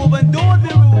 Make you move and don't be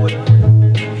rude.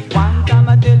 One time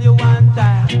I tell you one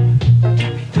time.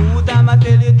 Two time I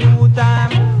tell you two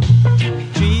time.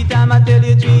 Three time I tell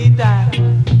you three time.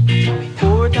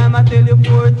 Four time I tell you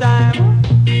four time.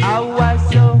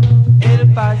 Aguaso, El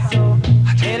Paso,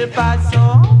 El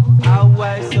Paso,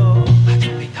 Aguaso.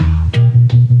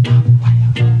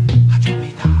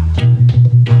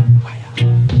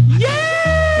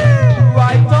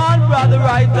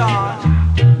 Right on.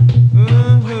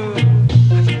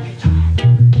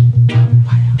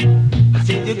 I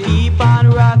said you keep on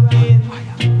rocking,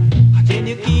 then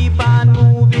you keep on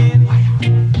moving.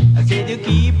 I said you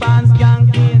keep on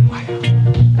skanking,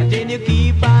 and then you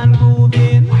keep on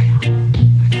grooving.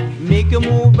 Make you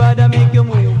move, brother, make you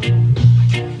move.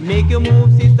 Make you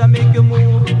move, sister, make you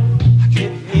move.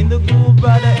 In the groove,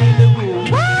 brother, in the groove.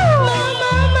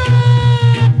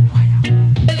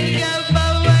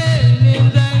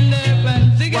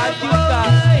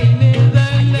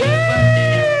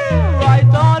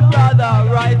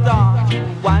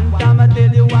 One time I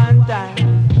tell you one time.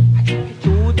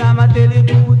 Two time I tell you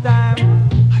two time.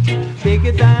 Take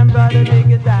your time, brother, take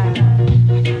your time.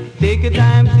 Take your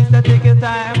time, sister, take your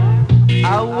time.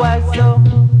 Aguaso,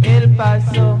 El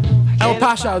Paso. El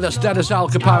Paso, that's Dennis Al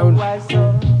Capone.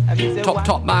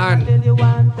 Top man.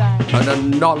 And the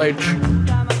knowledge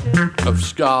of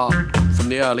ska from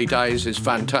the early days is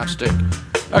fantastic.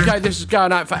 Okay, this is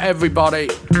going out for everybody.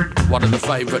 One of the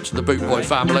favourites of the Boot Boy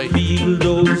family. Feel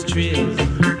those trails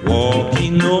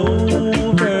walking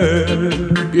over.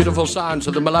 Beautiful sounds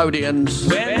of the Melodians.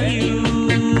 When you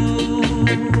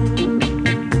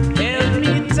held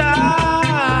me tight,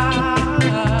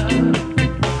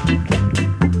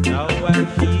 now I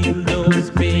feel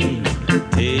those pains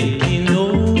taking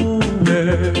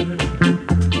over.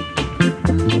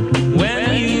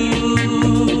 When you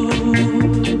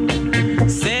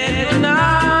said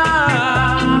goodnight,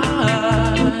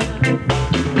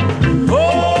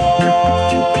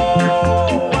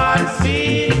 oh, what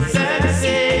sweet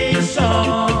sensation.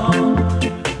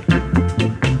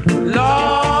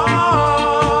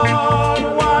 Lord,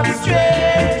 what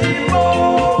strange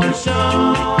emotion.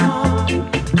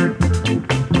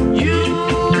 You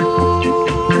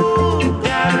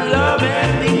got love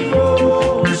and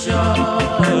devotion,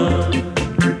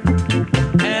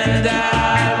 and I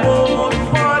won't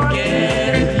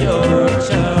forget your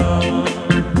charm.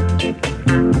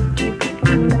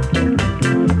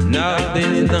 Now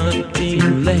there's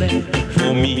nothing left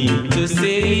for me to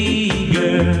say,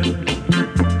 girl,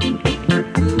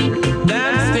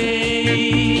 than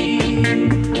stay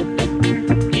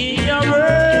in your world.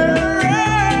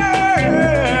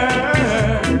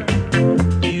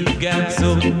 You got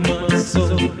so much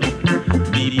soul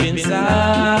deep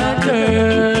inside,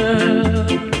 girl,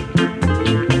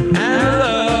 and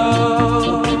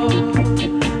love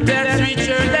that's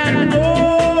richer than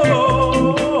gold.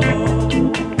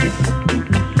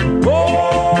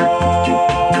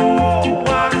 Oh,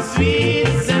 what sweet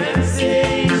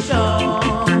sensation.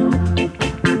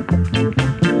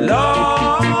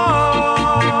 Lord,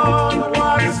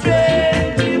 what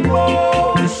strange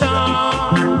emotion.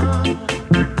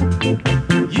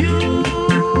 You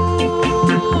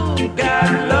got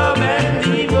love and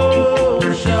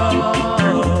devotion,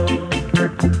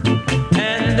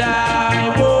 and I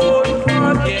won't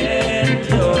forget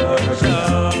your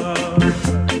charm.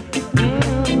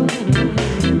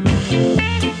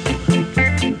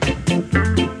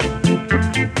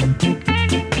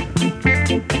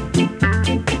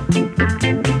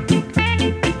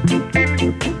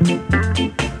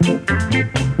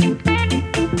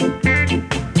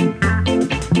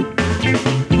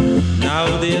 Now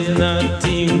there's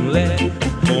nothing left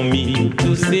for me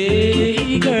to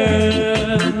say,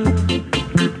 girl,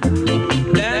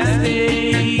 than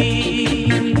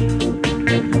stay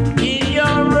in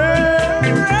your world.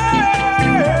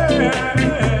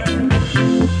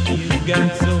 You got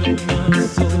so much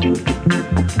soul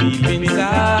deep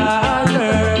inside,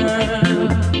 girl,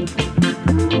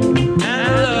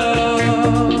 and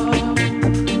love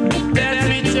that's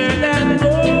richer than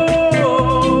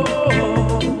gold.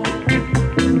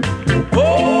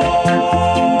 Oh,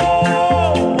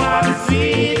 what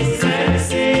sweet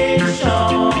sensation.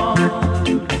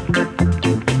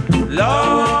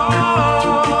 Lord,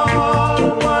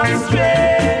 what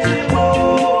strange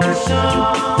emotion.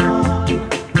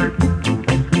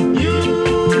 You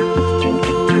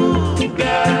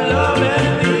got love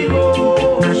and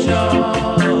devotion,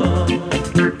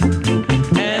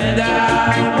 and I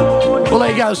won't. Well,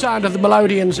 there you go, sound of the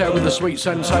Melodians there with the sweet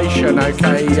sensation.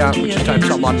 Okay, we just had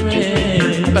someone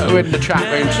that were in the chat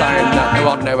room saying that they're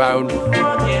on their own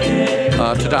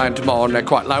today and tomorrow and they're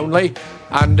quite lonely.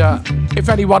 And if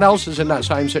anyone else is in that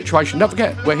same situation, don't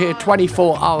forget, we're here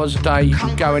 24 hours a day. You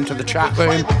can go into the chat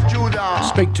room,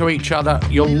 speak to each other.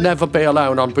 You'll never be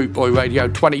alone on Bootboy Radio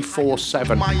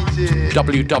 24/7.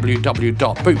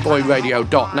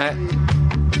 www.bootboyradio.net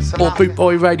or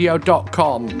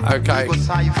bootboyradio.com. Okay.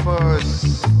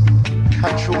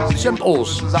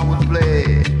 Simples.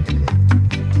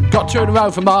 Got two in a row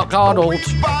for Mark Arnold.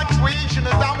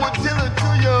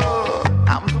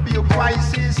 I'm to be a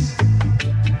crisis.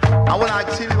 And when I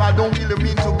tell you, I don't really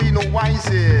mean to be no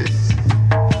wisest.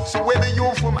 So whether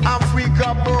you're from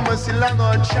Africa, Burma, Sri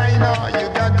Lanka, or China, you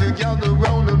got to gather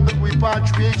around on the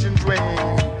repatriation train.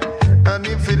 And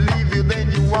if it leave you,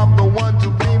 then you are the one to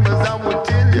blame, as I will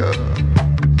tell you.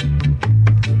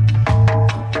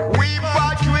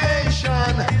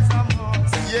 Repatriation,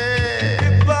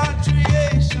 yeah.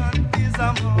 Repatriation is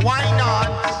a must. Why not?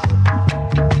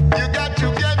 You got to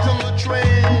get on the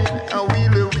train. And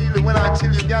really, when I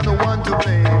tell you, got the one to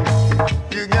blame.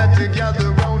 You got to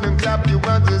gather around and clap your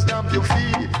hands and stamp your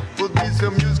feet. But this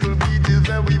musical beat is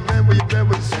very, very,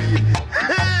 very sweet.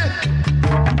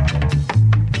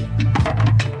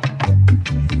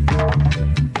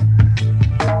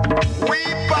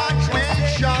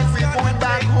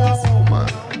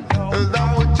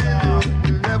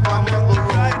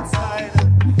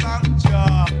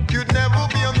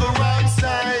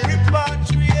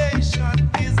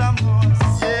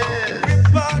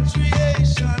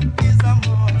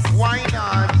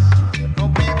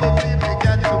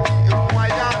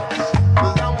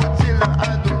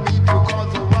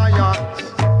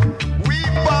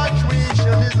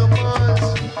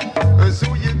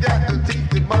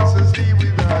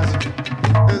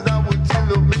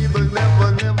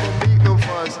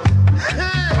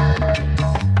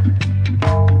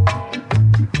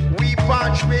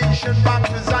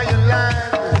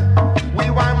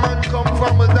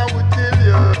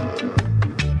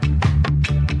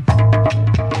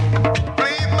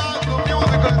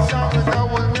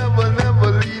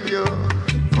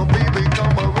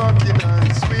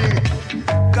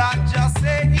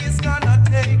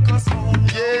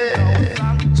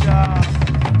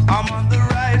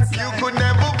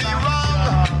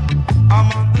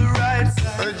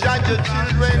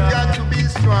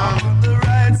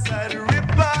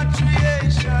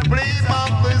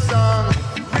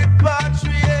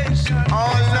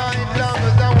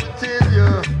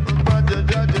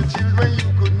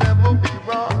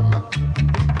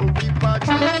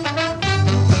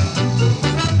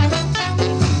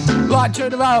 Right, two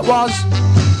in a row it was.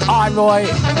 I'm Roy.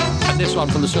 And this one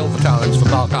from the Silver Tones for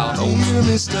Mark Arnold. Dear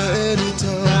Mr.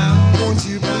 Editor, won't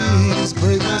you please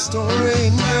break my story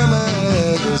in your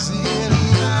magazine?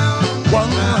 One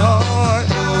heart,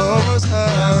 lover's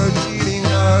heart, cheating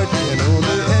heart can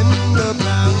only end up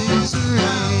in misery.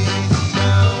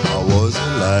 I was a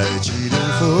lie,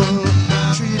 cheating fool,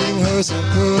 treating her so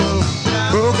cruel.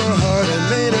 Broke her heart and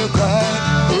made her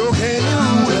cry. Broke a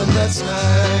new and that's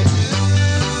right.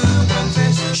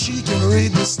 She can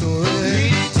read the story.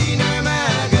 Read it in her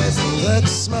magazine.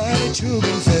 That's my true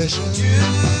confession.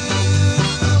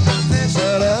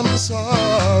 But I'm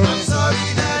sorry. I'm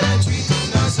sorry that I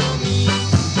treated her so mean.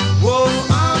 Whoa,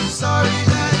 I'm sorry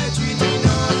that I treated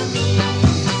her mean.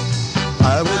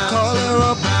 I would call her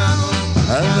up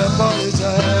and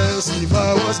apologize if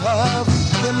I was half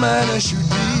the man I should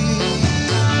be.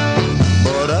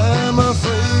 But I'm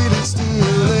afraid it's too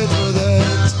late for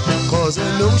that, 'cause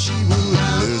I know she would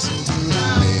listen to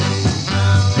me.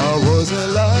 I was a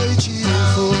lie, cheating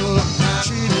fool,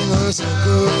 treating her so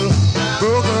cruel.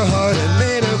 Broke her heart and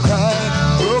made her cry.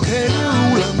 Broke a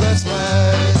rule and that's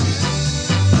right.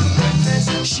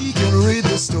 She can read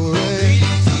the story. Read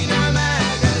it in her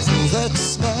magazine.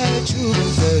 That's my true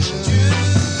confession.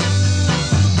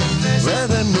 Let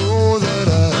them know that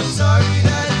I'm sorry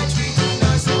that I treated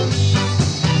her so mean.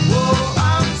 Oh,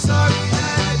 I'm sorry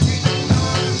that I treated her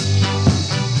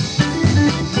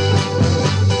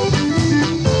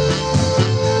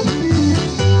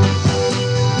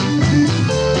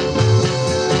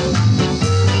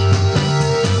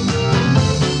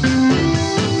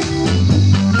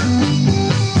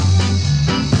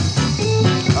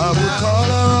I would call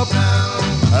her up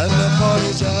and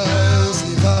apologize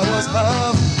if I was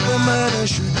half the man I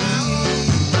should be.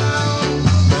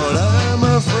 But I'm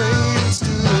afraid it's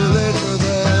too late for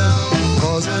that,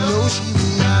 'cause I know she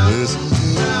won't listen to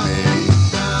me.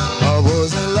 I was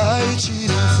a lie,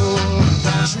 cheating fool,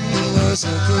 treating her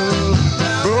so cruel.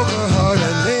 Broke her heart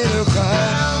and made her cry.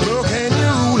 Broke a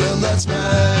new rule and that's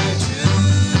right.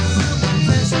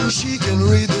 She can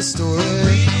read the story.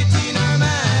 Read it in her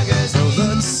magazine. Oh,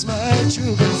 that's my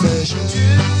true confession.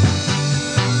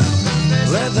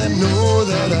 Let them know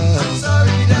that I'm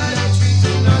sorry that I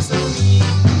treated her so mean.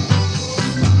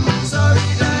 Sorry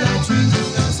that I treated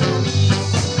her so mean.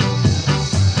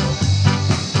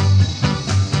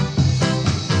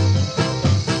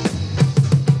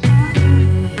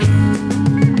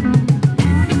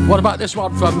 What about this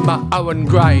one from Owen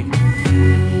Gray,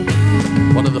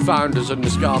 one of the founders of the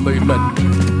ska movement?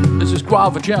 This is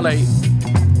Guava Jelly.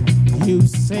 You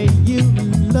say you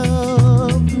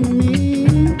love me.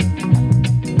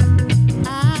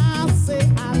 I say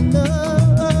I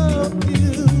love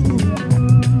you.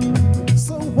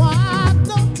 So why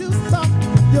don't you stop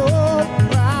your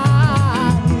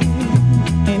crying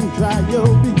and dry your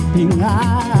weeping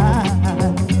eyes?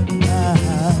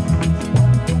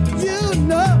 You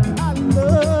know I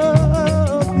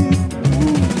love you.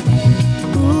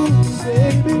 Ooh,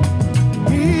 baby,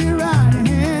 here I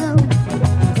am.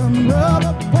 Come rub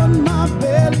upon my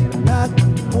belly like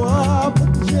guava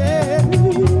jelly.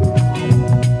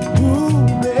 Ooh,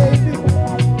 baby,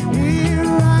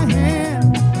 here I am.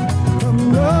 Come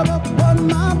rub upon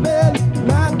my belly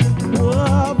like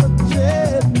guava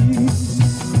jelly.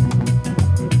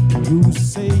 You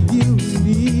say you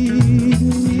need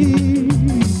me.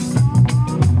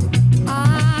 I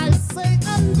say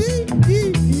I need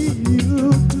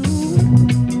you too.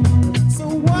 So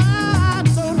why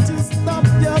don't you stop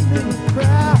your little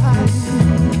cry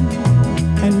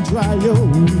and dry your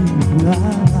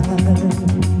eyes?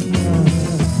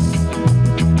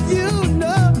 You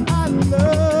know I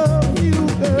love you,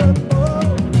 girl. Oh,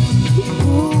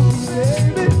 ooh,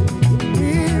 baby,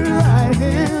 here I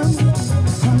am.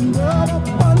 Come rub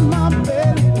upon my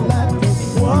belly like a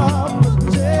guava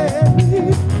jelly.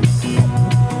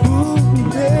 Ooh,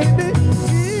 baby,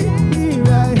 here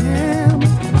I am.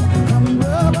 Come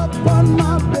rub upon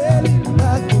my belly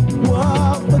like a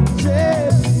guava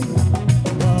jelly.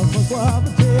 Guava, guava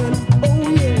jelly, oh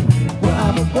yeah.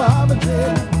 Guava, guava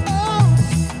jelly, oh.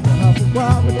 Guava,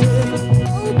 guava jelly,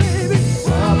 oh baby.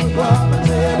 Guava, guava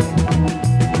jelly.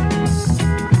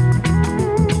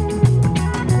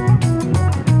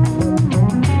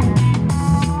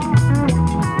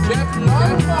 Jeff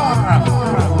Lombard,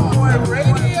 Boy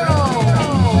Radio.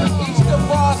 He's the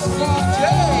boss DJ.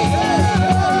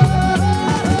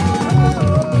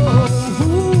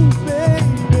 Ooh,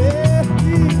 baby,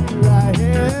 here I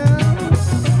am.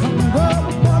 Come rub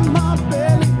upon my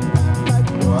belly like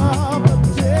guava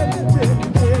jelly, jelly,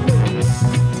 jelly.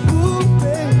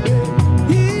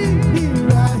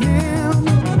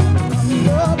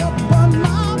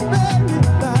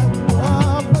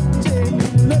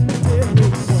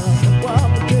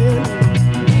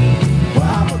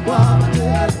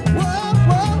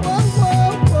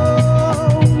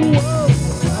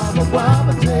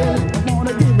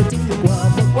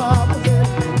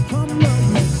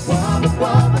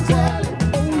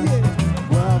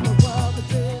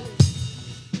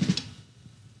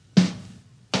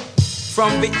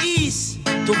 From the east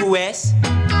to the west,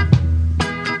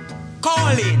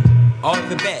 calling all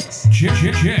the best. Jeff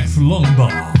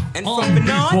Longbar And on from the Big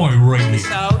north Boy to the Radio.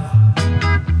 south,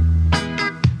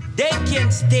 they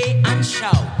can stay and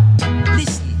shout.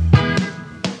 Listen.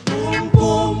 Boom,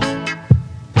 boom,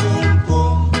 boom,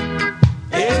 boom.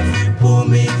 Every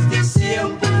boom is the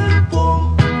same. Boom,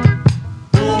 boom,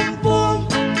 boom, boom,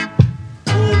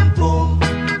 boom, boom.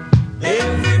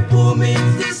 Every boom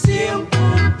is the same.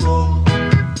 Boom, boom.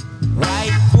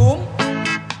 Right boom,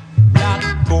 black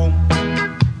boom.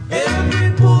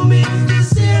 Every boom is the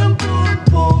same. Boom,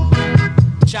 boom.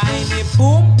 Shiny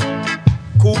boom,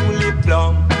 coolie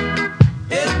plum.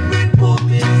 Every boom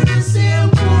is the same.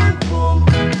 Boom, boom.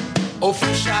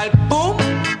 Official boom,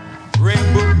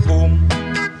 rainbow boom.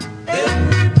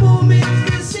 Every boom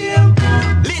is the same.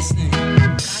 Boom. Listen,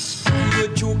 catch your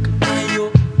juke and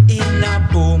you in a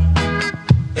boom.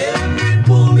 Every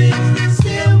boom is the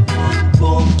same. Boom,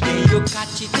 boom. Then you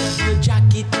catch it up, you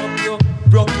jack it up, you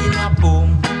broke in a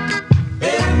boom.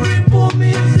 Every boom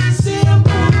is the same.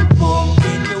 Boom, boom.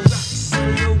 Then you rock, so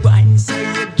you whine, so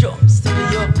you jump, so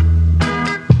you.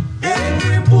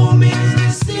 Every boom is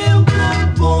the same.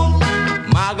 Boom, boom.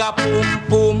 Maga boom,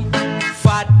 boom.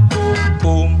 Fat boom,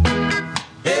 boom.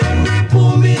 Every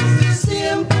boom is the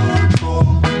same. Boom,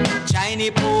 boom. Shiny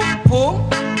boom, boom.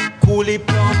 Coolie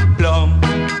plum, plum.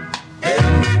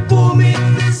 Every boom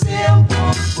is the same.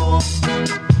 Boom, boom.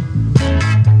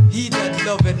 He that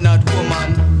loveth not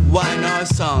woman, wine or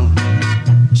song,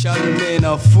 shall remain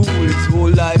a fool his whole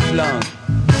life long.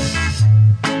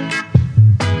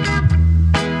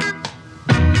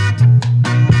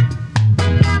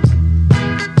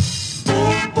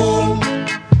 Boom, boom,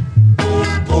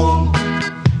 boom, boom.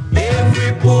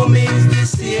 Every boom is the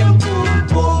same. Boom,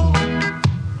 boom,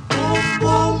 boom,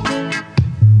 boom,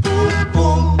 boom,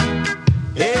 boom.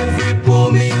 Every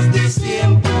boom is the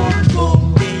same. Boom,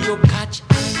 boom. Then you catch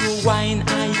and you whine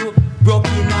and you broke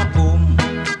in a boom.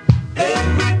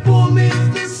 Every boom is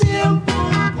the same.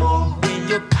 Boom, boom. Then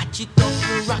you catch it up,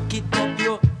 you rock it up,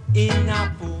 you in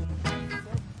a boom.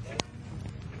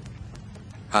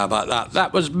 How about that?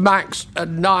 That was Max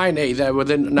and 90 there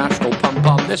with International Pump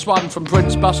Pump. This one from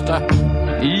Prince Buster.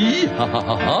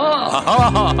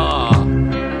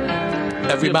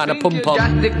 Every man a pum pum.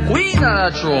 Got the queen on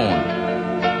her throne.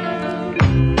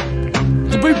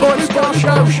 The Boot Boy Scar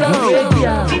Show.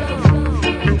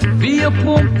 Be a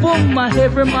pum pum, my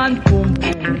every man pum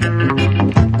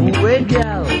pum. Way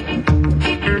gal.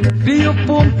 Be a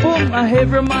pum pum, my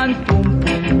every man pum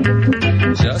pum.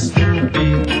 Just to be.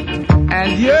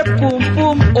 And your pum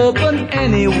pum open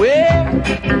anywhere.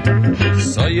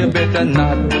 So you better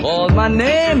not call my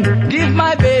name. Give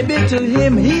my baby to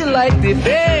him, he like the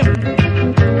fame.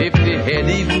 If the head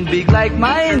even big like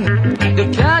mine, you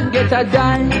can't get a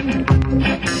dime.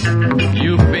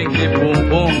 You think the boom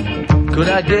boom could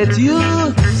I get you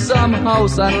some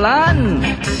house and land?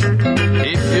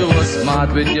 If you were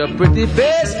smart with your pretty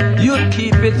face, you'd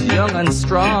keep it young and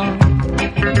strong.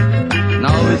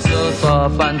 Now it's all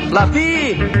soft and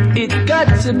fluffy, it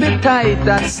got to be tight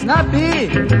and snappy.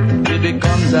 It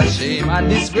becomes a shame and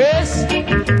disgrace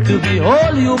to the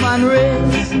whole human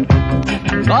race.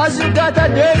 Cause you got a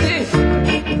dirty,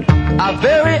 a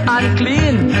very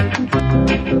unclean.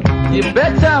 You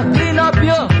better clean up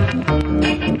your.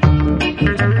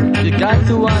 You got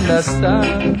to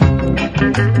understand.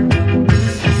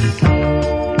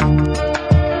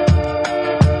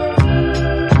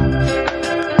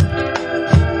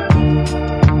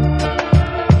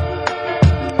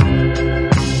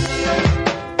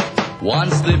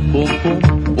 Once the boom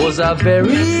boom was a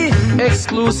very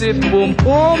exclusive boom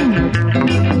boom.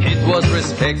 It was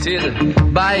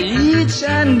respected by each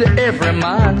and every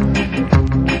man.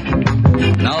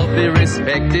 Now the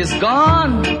respect is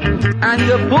gone, and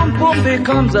your boom boom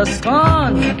becomes a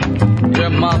scorn. Your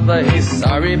mother is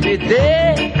sorry the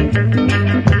day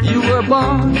you were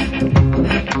born.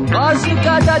 Cause you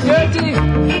got a dirty,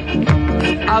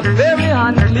 a very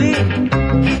unclean.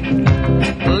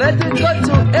 Let it go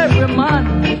to every man,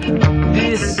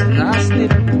 this nasty.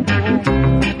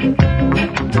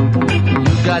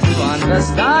 You got to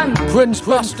understand, Prince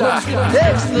Buster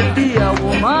takes to be a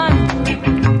woman.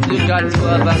 You got to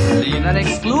have a clean and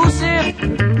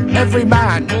exclusive. Every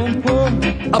man Boom boom,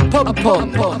 a pum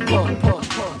pum.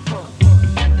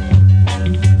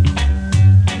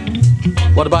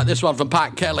 What about this one from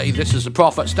Pat Kelly? This is The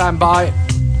Prophet. Stand by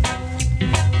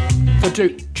for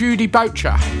Judy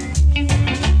Boucher.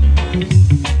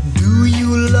 Do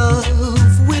you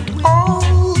love with all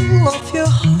of your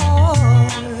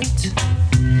heart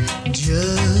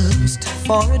just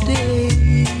for a day?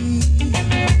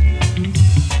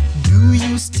 Do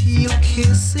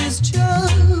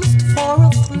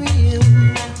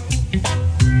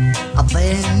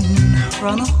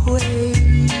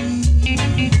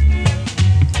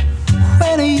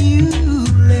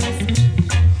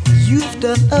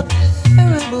done a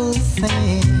terrible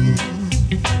thing.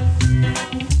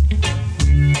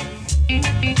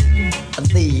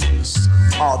 These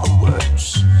are the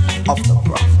words of the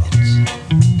prophet.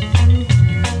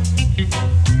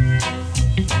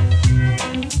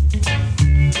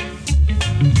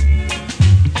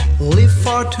 Live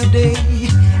for today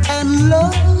and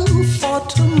love for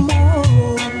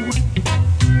tomorrow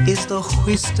is the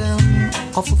wisdom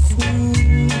of a fool.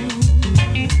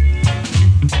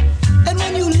 And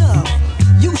when you love,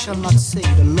 you shall not say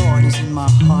the Lord is in my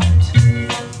heart.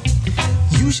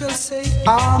 You shall say,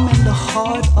 I'm in the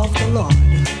heart of the Lord.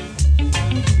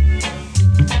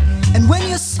 And when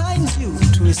he assigns you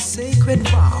to a sacred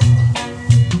vow,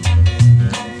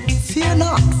 fear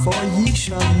not, for ye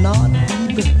shall not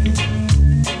be burned.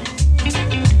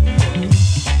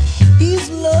 His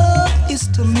love is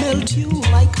to melt you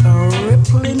like a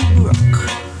rippling brook.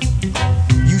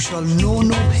 You shall know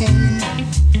no pain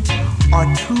or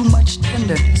too much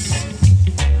tenderness.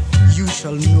 You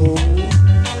shall know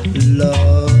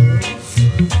love.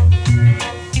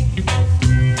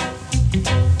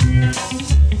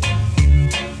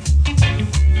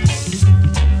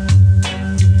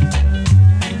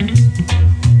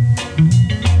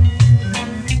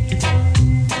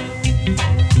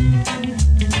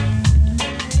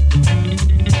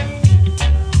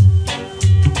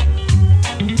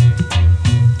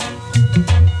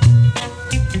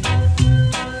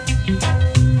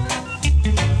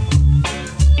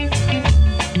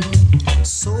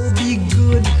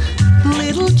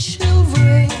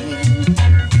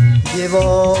 Give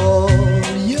all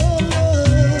your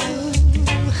love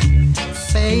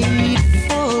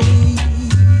faithfully,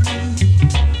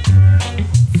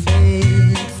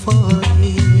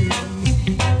 faithfully.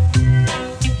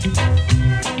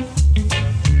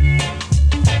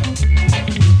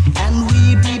 And we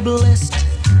be blessed,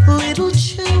 little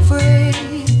children,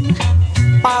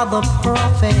 by the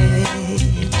prophet.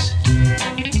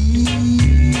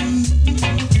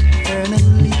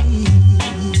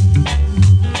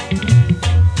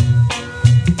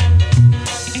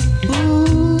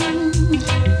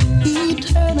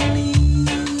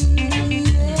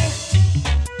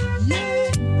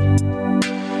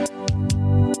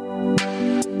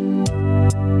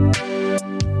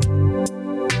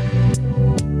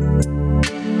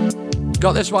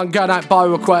 Got this one going out by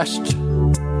request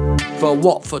for a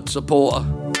Watford supporter.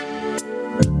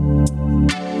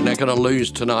 And they're going to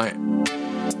lose tonight.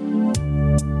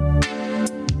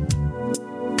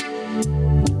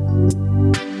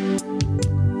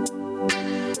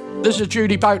 This is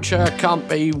Judy Boucher, Can't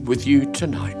Be With You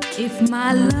Tonight. If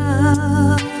my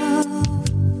love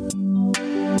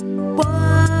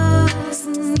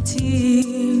wasn't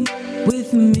here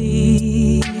with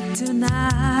me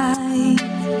tonight,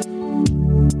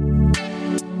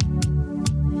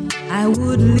 I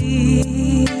would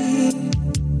live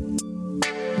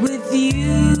with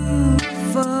you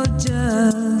for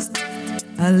just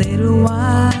a little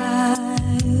while.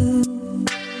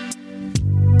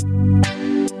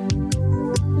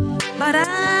 But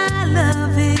I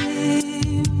love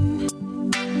him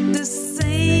the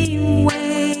same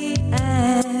way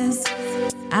as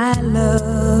I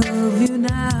love you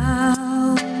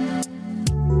now.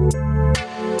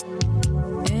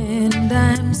 And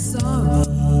I'm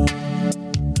sorry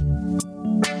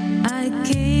I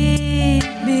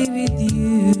can't be with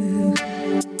you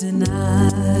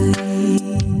tonight.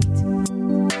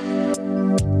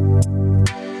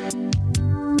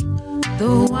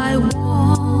 Though I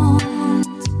want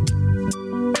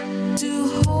to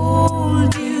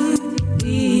hold you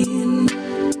in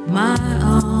my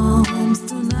arms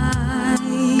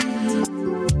tonight,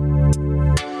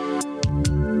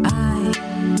 I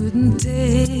couldn't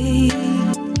take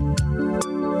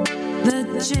the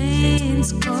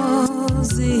chance,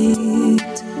 'cause it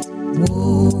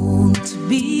won't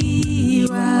be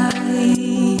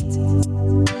right.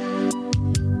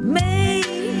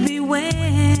 Maybe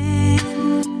when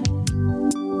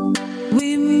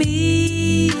we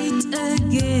meet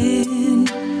again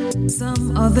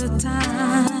some other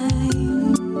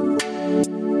time,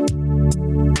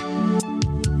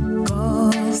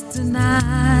 'cause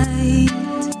tonight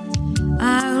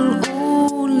I'll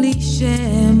only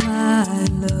share my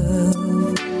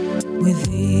love with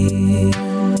him.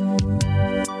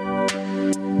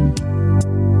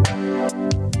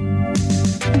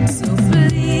 So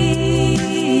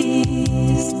please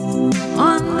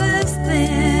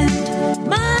understand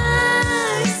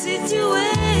my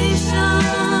situation.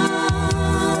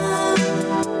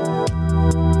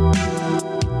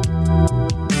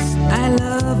 I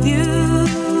love you,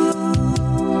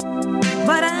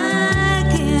 but I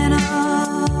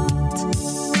cannot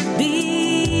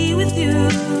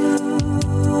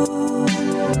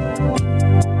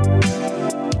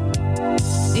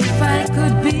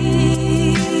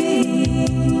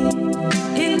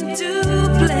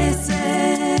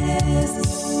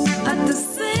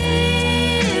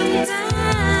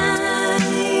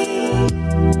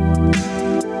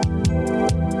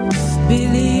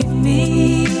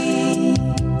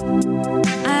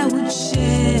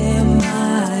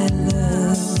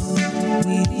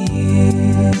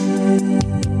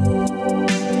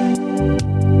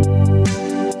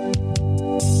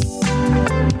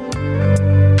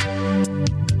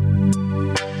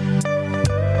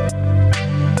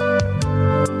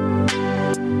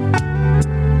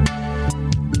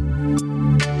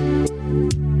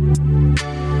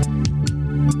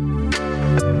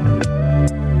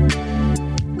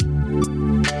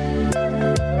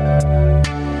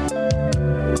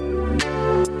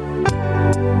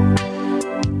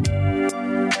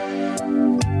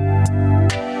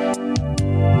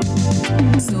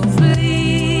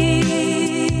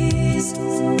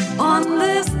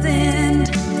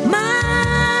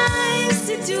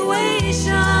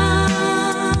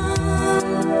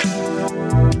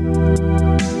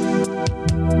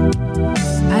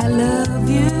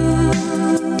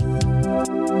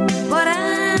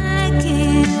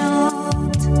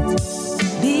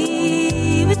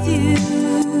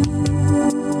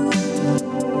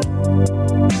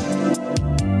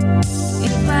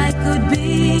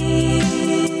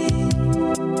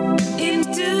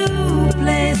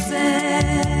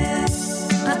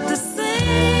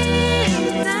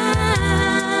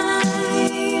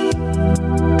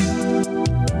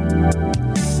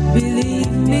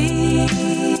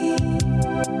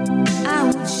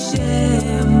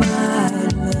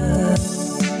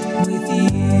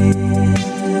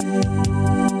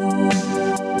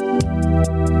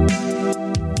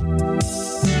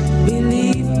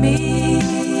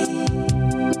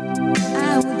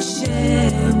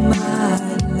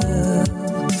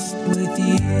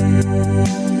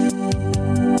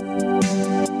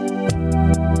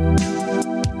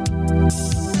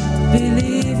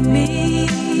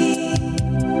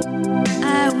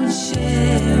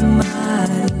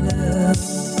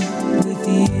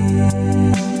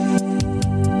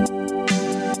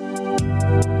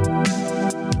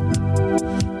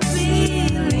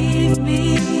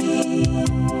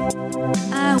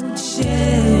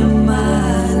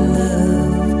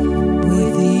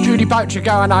Boucher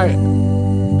going out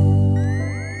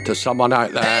to someone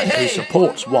out there who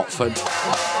supports Watford.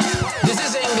 This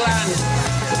is England.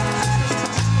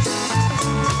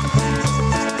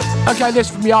 Okay, this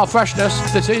from Your Freshness.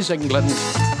 This is England.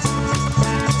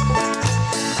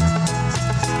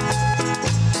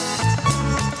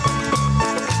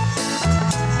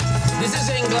 This is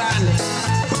England.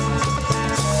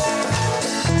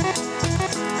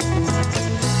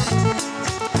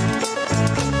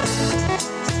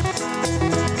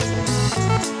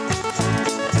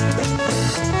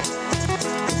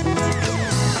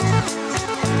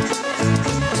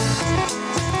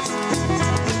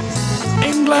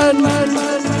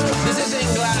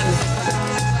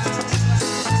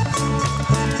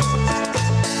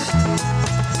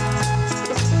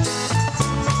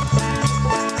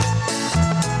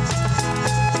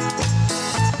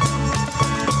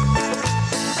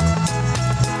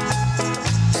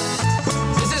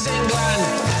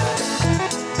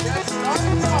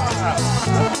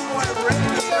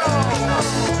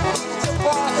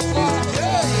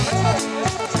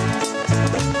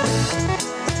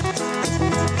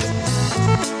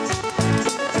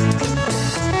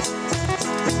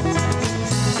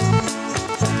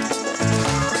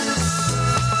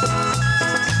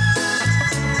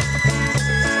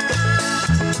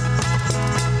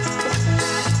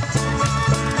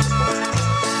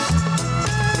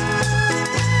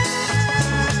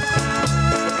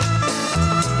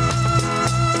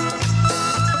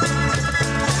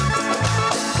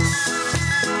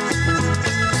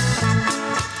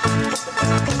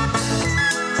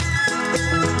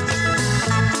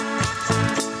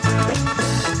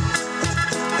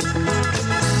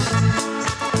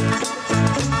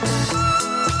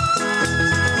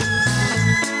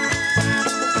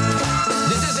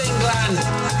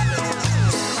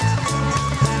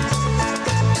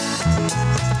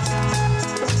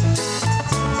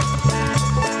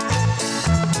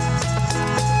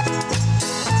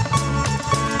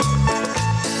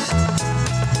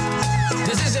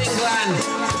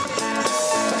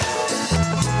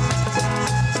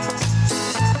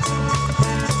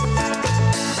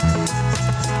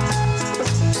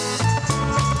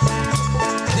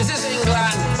 This is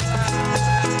England.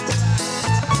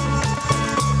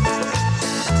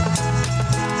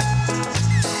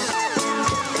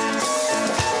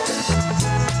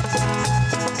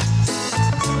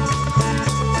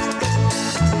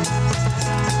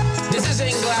 This is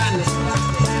England.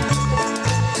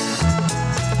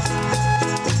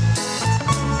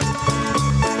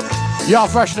 Your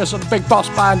Freshness and the Big Boss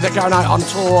Band, they're going out on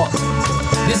tour.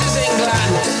 This is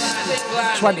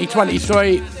England.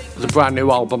 2023, the brand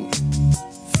new album.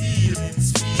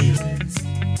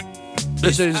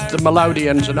 This is the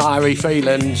Melodians and Irie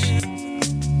Feelings.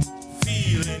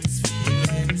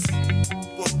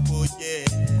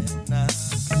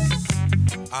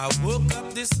 I woke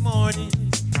up this morning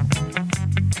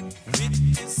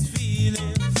with this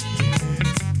feeling.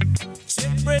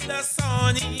 Check brother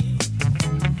Sonny.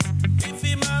 If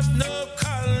him have no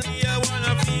colony, I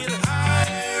wanna feel high,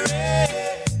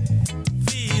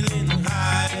 feeling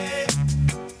high.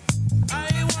 I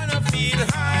wanna feel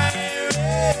high,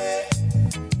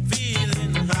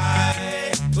 feeling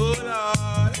high. Oh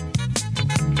Lord,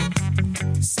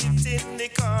 sit in the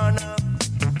corner,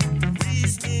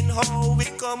 reasoning how we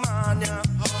come on ya.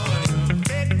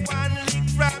 Take one lick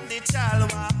from the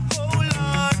chalwa. Oh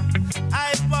Lord, I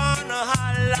wanna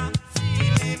holla,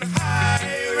 feeling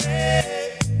high,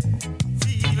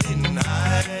 feeling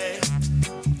high.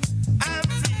 I'm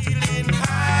feeling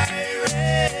high,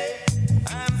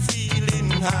 I'm feeling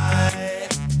high.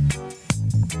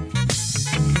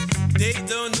 They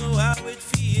don't know how it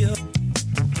feels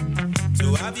to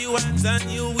have you hands on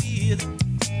your wheel.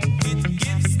 It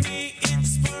gives me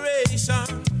inspiration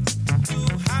to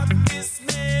have this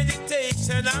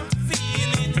meditation. I'm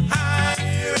feeling high,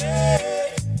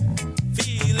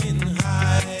 feeling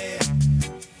high.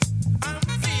 I'm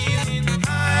feeling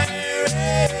high,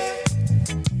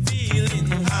 feeling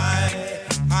high.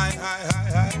 High, high,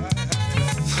 high, high, high,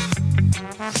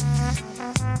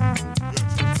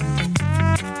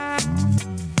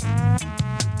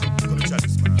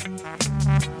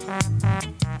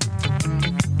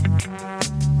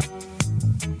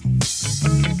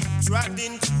 dragged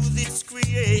into this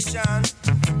creation,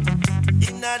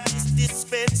 in a this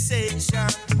dispensation.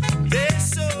 There's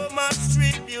so much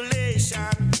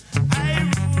tribulation. I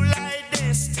rule I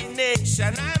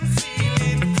destination. I'm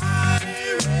feeling high,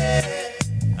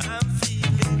 I'm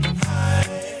feeling high.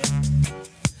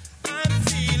 I'm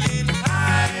feeling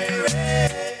high,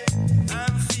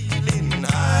 I'm feeling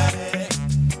high.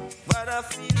 What a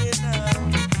feeling now.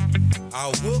 I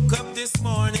woke up this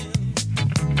morning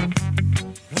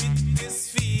with this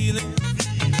feeling.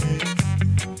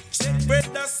 Check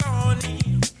brother Sonny.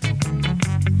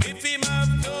 If him have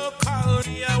no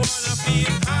colony, I wanna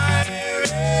feel high,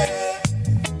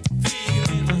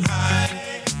 feeling high.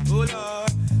 Oh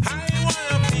Lord, I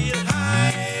wanna feel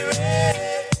high,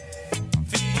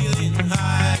 feeling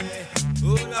high. Oh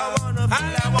Lord, I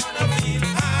wanna feel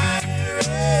high,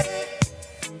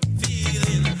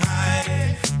 feeling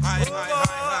high. High, high,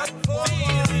 high,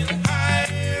 high.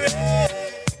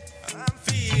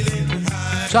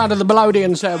 Sound of the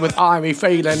Melodians there with Irie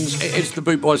Feelings. It is the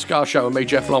Bootboy Ska Show with me,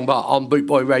 Jeff Longbar, on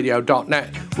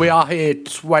bootboyradio.net. We are here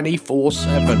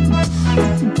 24/7.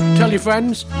 Tell your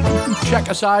friends, check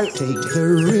us out. Take the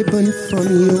ribbon from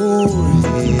your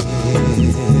head.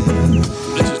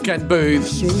 This is Ken Booth.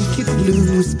 Shake it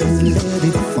loose and let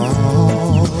it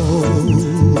fall.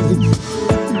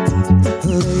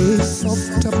 Lay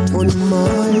soft upon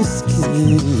my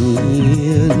skin,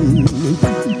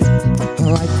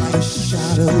 like the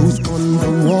shadows on the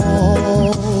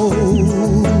wall.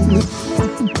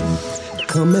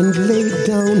 Come and lay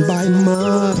down by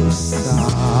my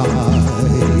side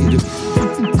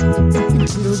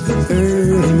till the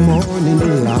early morning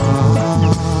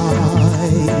light.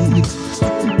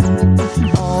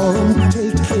 All I'm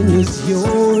taking is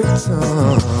your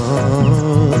time.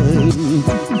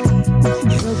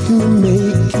 Help me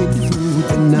make it through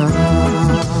the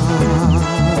night.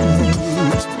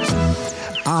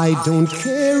 I don't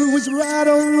care who's right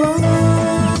or wrong.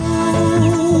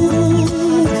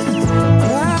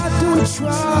 I don't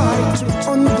try to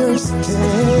understand.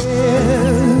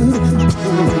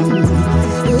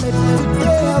 Let the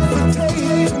devil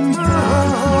take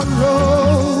tomorrow.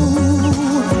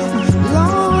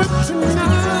 Lord,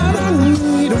 tonight I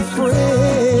need a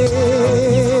friend.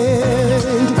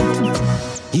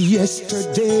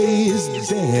 Yesterday is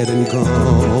dead and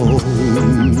gone.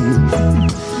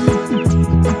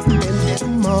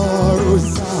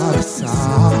 Tomorrow's out of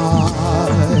sight,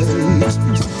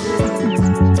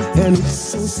 and it's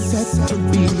so sad to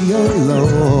be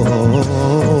alone.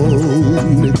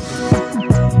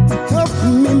 Help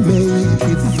me make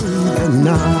it through the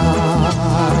night.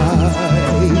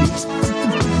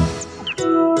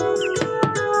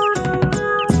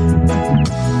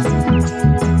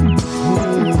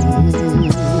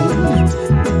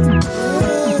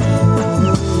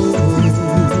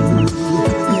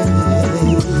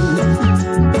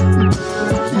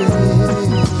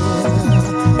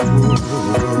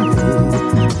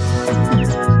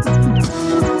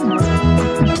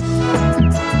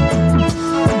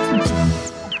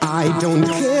 I don't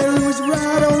care who's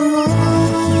right or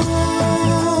wrong.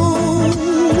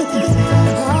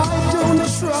 I don't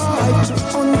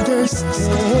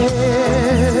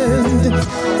stand.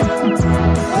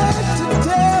 Let the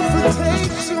devil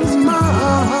take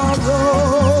tomorrow.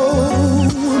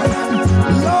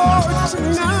 Lord,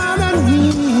 tonight I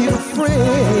need a friend.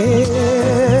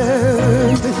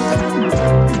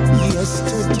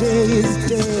 Yesterday is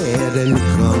dead and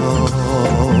gone,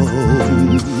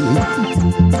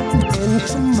 and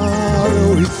tomorrow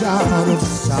is out of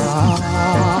sight.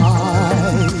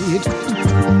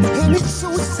 And it's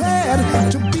so sad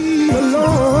to be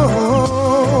alone.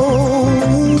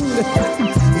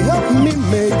 Help me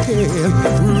make it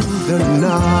through the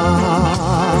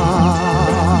night.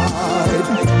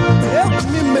 Help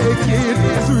me make it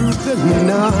through the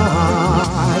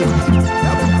night.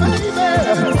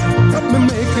 Help me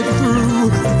make it through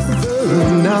the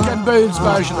night. Ken Boone's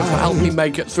version of Help Me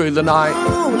Make It Through the Night.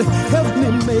 Help me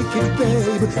make it,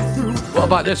 babe, through. What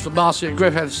about this from Marcia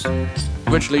Griffiths?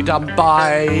 Originally done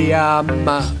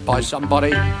by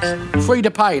somebody.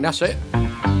 Frida Payne, that's it.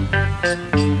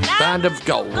 Band of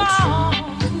Gold.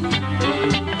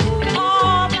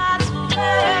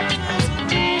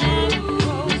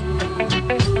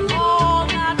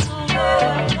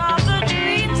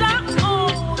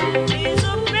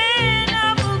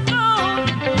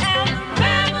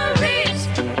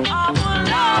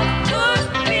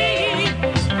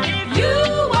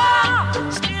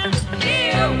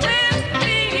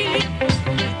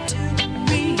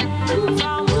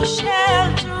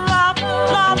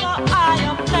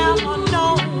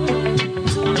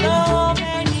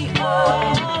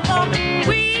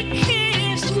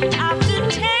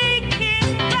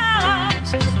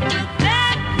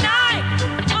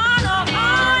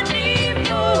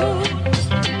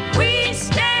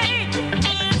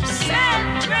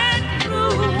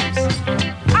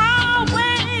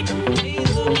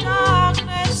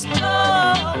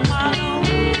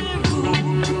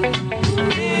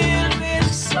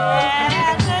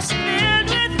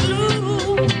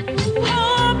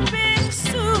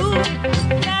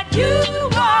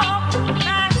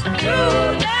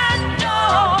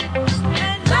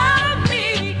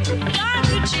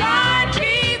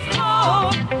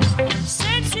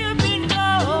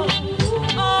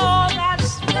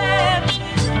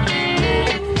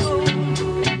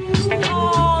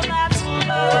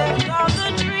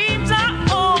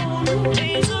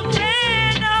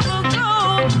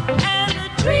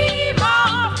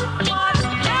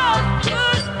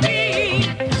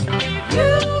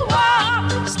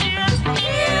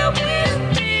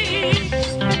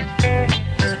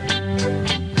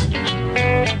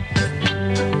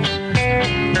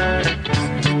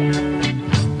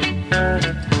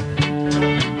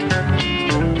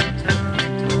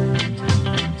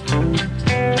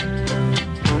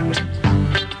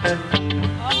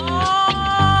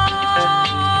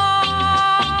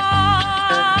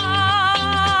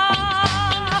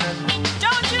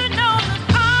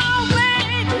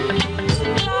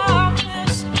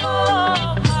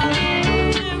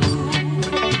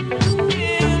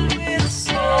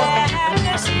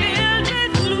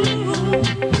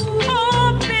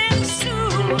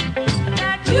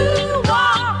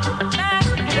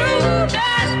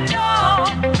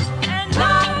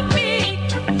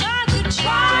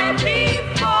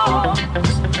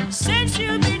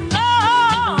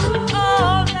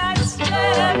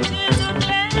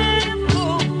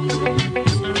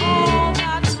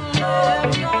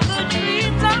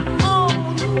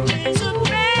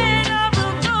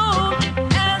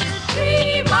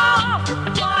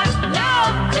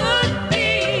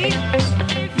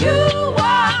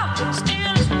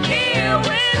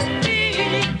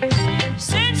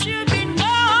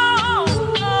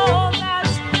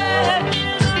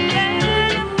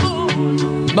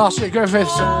 Marcia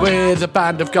Griffiths with a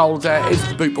Band of Gold. It's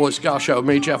the Boot Boy Ska Show with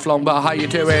me, Jeff Longbar. How you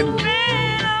doing?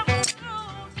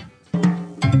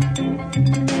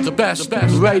 The best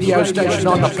radio station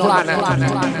on the planet.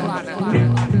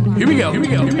 Here we go.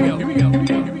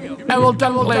 Errol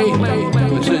Dunkley.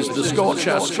 This is the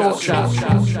Scorcher.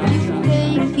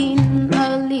 Taking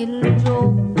a little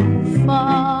too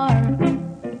far,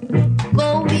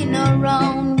 going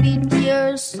around with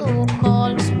your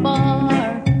so-called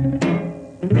spar,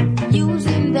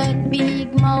 using that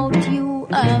big mouth you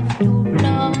have to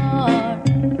blur.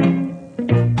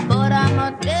 But I'm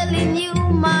not telling you,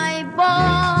 my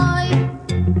boy,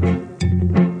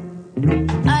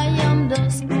 I am the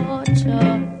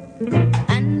Scorcher,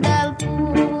 and I'll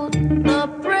put the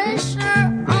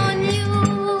pressure on you,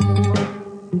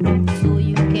 so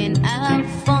you can have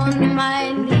fun,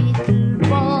 my little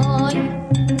boy,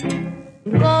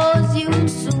 'cause you'll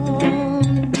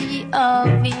soon be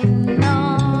having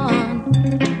none,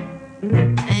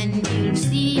 and you'll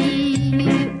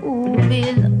see who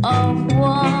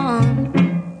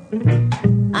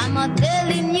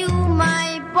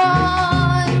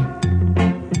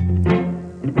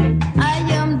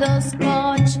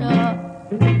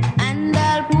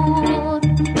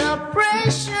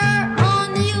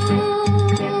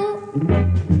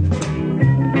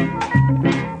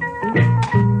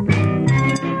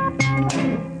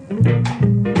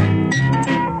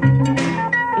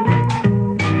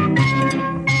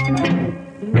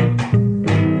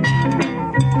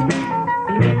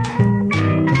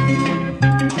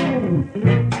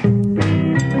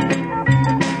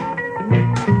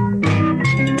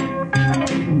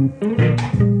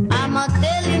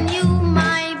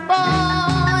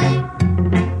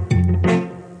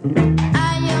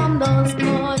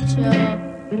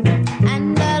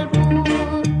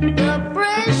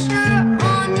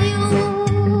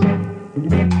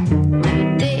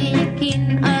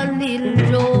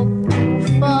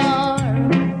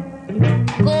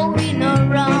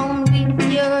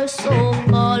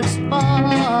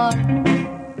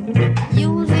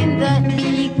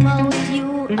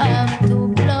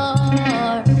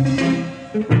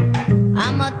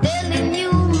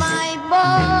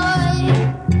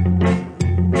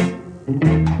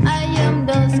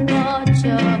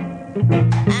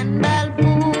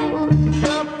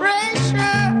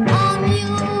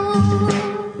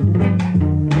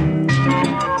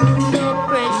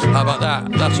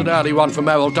an early one from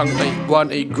Errol Dunkley.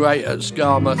 Weren't he great at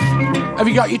Skarmouth? Have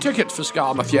you got your tickets for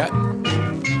Skarmouth yet?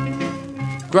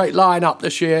 Great line-up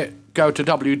this year. Go to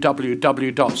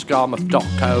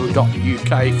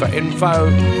www.skarmouth.co.uk for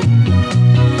info.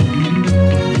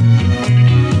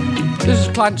 This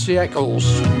is Clancy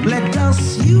Eccles. Let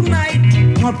us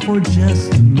unite, not for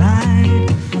just tonight.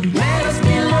 Let us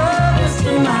be lovers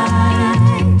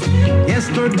tonight.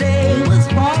 Yesterday was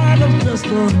part of just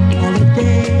a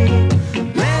holiday.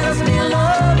 Let us be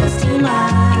lovers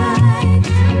tonight.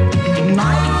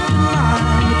 Tonight,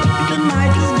 tonight,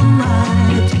 tonight is the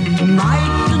night.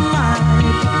 Tonight, tonight,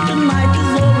 tonight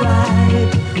is alright.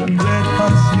 Let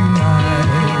us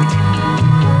unite.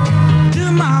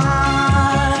 Tonight.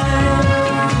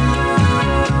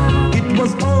 It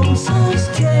was all so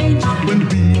strange when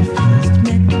we first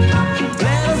met.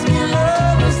 Let us be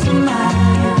lovers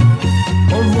tonight.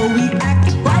 Although we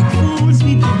act like fools,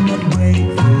 we do not break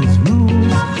those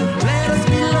rules. Let us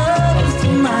be lovers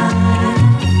tonight.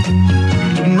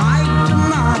 Tonight,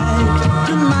 tonight,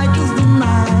 tonight is the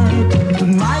night.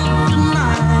 Tonight,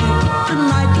 tonight,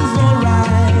 tonight is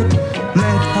alright.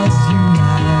 Let us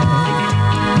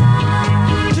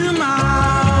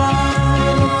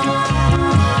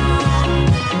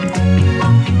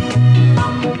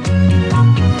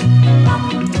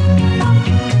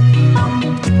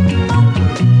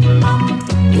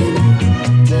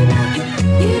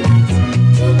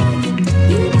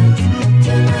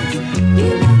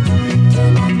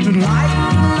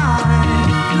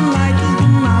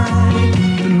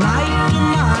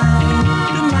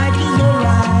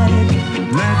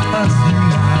unite.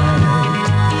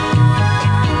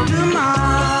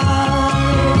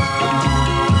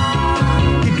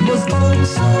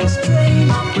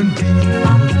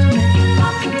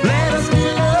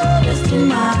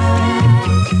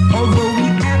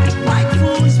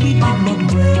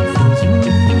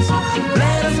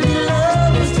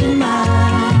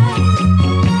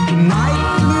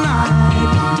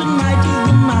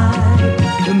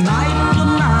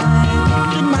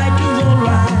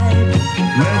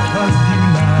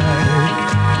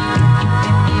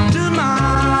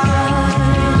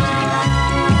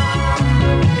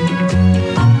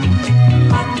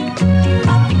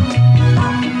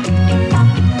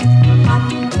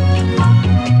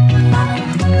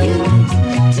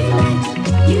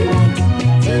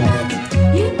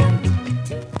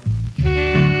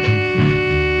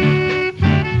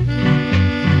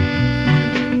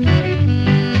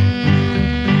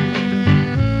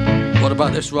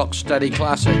 This rock steady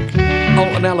classic.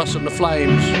 Alton Ellis and the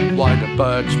Flames. Why do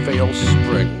birds feel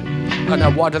spring? And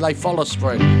now, why do they follow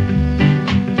spring?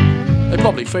 They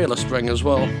probably feel a spring as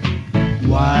well.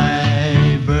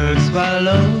 Why birds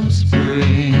follow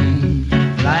spring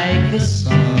like the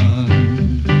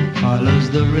sun follows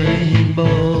the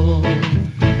rainbow?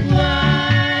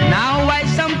 Why? Now why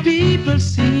some people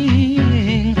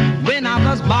sing when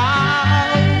others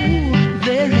bow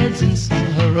their heads in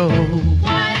sorrow?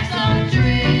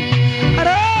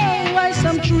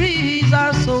 Trees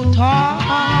are so tall,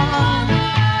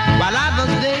 while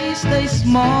others they stay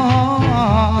small.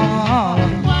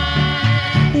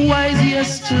 Why is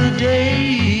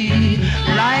yesterday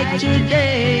like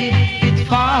today? It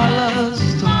follows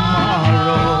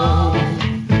tomorrow.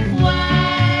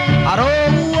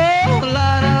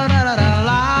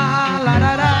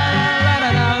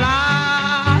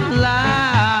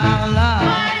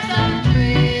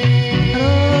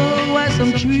 Why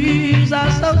some trees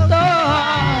are so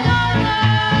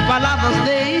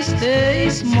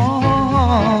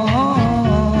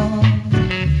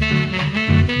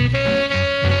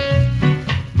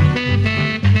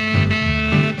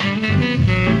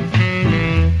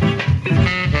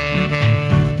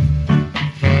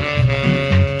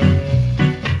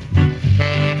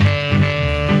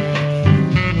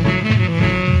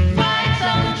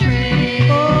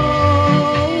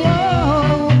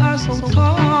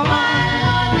tall,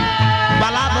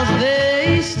 while others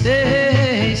they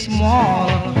stay small.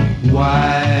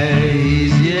 Why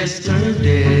is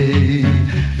yesterday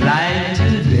like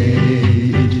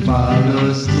today? It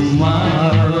follows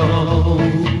tomorrow.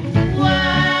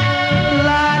 Why?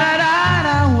 La da da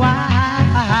da. Why?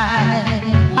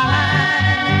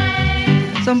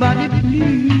 Somebody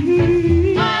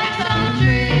please.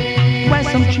 Why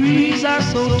some trees are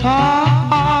so tall?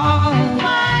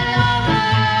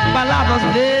 While others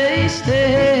they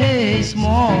stay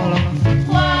small.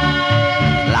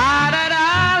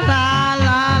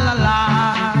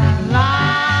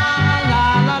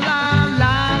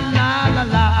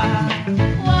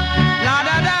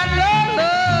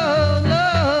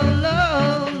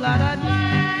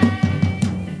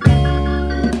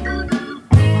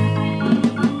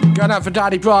 Going out for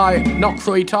Daddy Bright, knock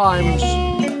 3 times.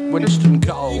 Winston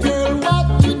Cole. Girl,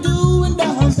 what you doing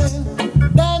down there?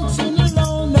 Dancing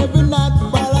alone every night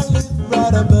while I live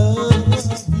right above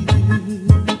you.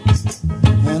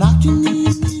 And I can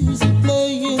hear your music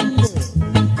playing,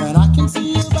 girl. And I can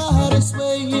see your body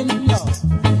swaying, Lord.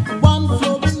 One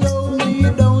floor below me,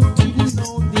 you don't even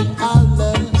know that I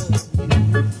love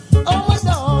you. Oh, my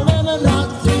darling, I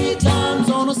knock 3 times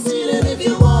on the ceiling if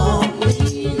you want me.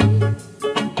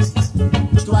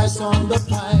 Twice on the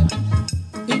pipe.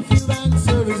 If your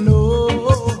answer is no,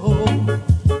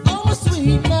 oh, my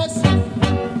sweetness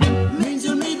means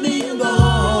you'll meet me in the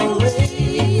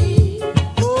hallway.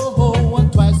 Oh,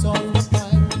 and twice on the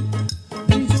pipe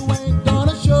means you ain't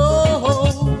gonna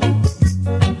show.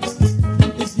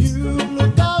 If you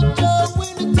look out your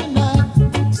window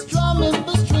tonight, strumming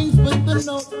the strings with the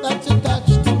note that's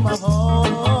attached to my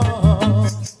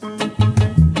heart.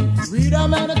 Read how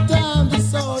many times I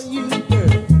saw you, girl.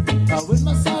 Now with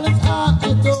my silence I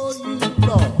adore you,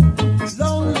 Lord.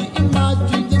 Lonely in my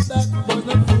dreams, that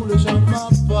wasn't foolish on my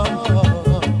part.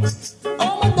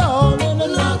 Oh, my darling, I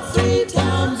knock 3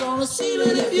 times on the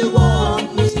ceiling if you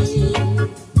want me.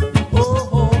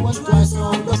 Oh, and twice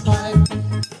on the pipe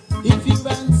if your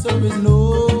answer is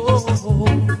no.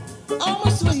 Oh,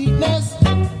 my sweetness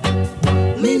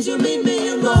means you meet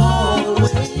me in the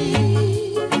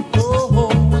hallway. Oh,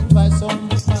 and twice on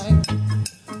the pipe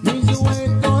means you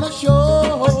ain't gonna show.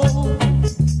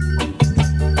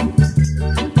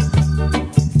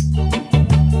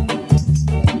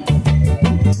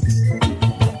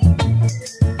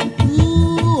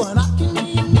 Ooh, and I can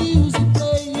hear your music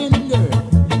playing, girl.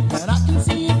 And I can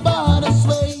see your body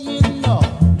swaying, Lord.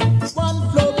 One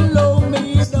floor below me,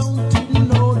 you don't even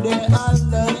know that I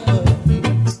love you.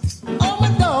 Oh, my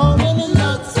darling, and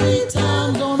knock 3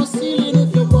 times on the ceiling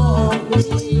if you want me.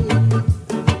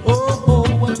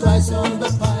 Oh, and twice on the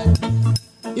pipe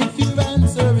if your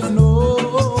answer is no.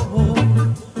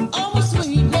 Oh, my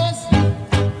sweetness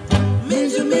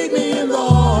means you meet me in the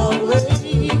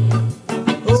hallway.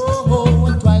 Oh,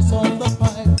 and twice on the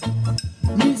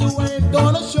pipe means you ain't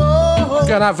gonna show.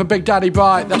 Going out for Big Daddy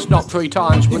Bright, that's knock 3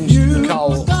 times. Winston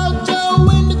Cole. Look out your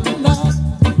window tonight,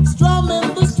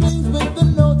 strumming the strings with the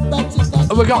note that's attached.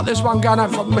 And we got this one going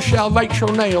out from Michelle Rachel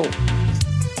Neal.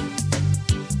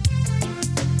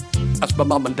 That's my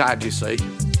mum and dad, you see.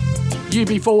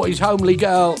 UB40's Homely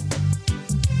Girl.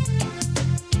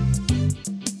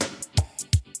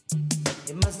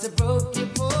 It must have broke your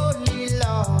poorly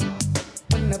law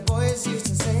when the boys used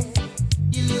to say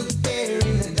you look better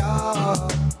in the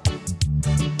dark.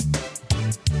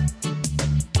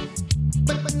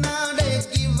 But now they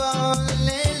give all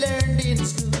they learned in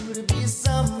school to be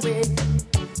somewhere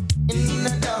in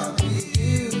the dark with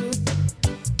you.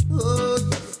 Oh,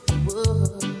 yes, they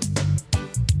would.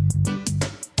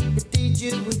 The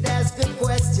teacher would ask a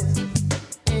question,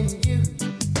 and you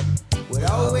would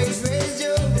always raise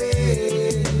your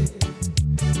head.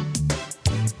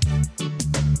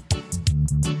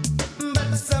 But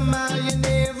somehow you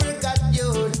never got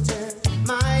your turn.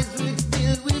 My eyes would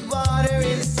fill with water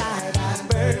inside, I'd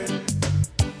burn.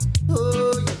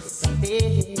 Oh, yes, I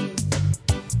did.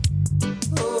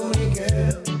 Oh, my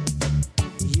girl,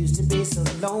 you used to be so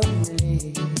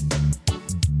lonely.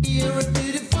 You're a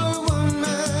beautiful woman.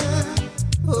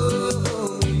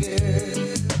 Oh, my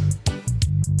girl.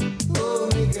 Oh,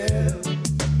 my girl,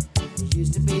 you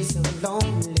used to be so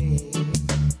lonely.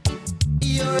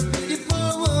 You're a beautiful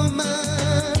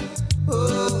woman.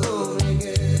 Oh, my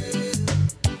girl.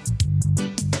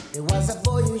 There was a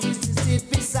boy who used to sit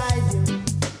beside you.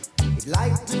 He'd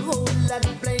like to hold a lot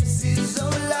of places, so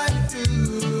like to.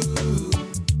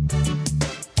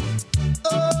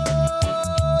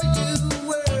 Oh, you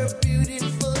were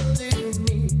beautiful to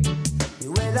me. You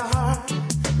had a heart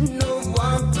no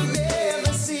one could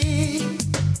ever see.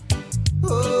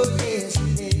 Oh, yes, you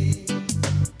did.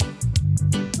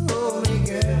 Oh, my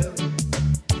girl,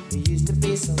 you used to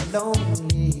be so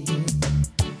lonely.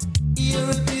 You're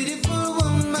a beautiful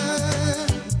woman.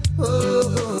 Oh,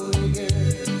 my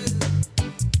girl,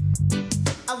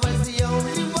 I was the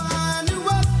only one who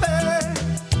offered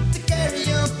to carry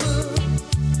your book.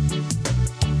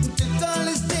 Took all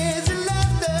the stairs and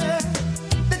laughter,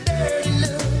 the dirty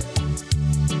look.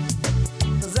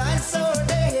 'Cause I saw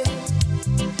they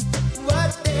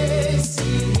what they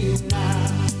see now.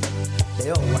 They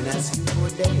all wanna ask you for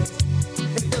dates.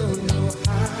 They don't know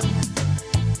how.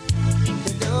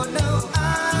 They don't know how.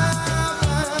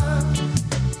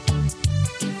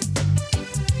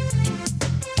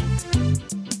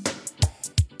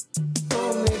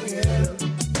 Oh, my girl,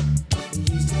 you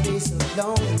used to be so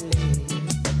lonely.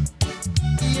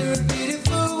 You're a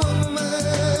beautiful woman.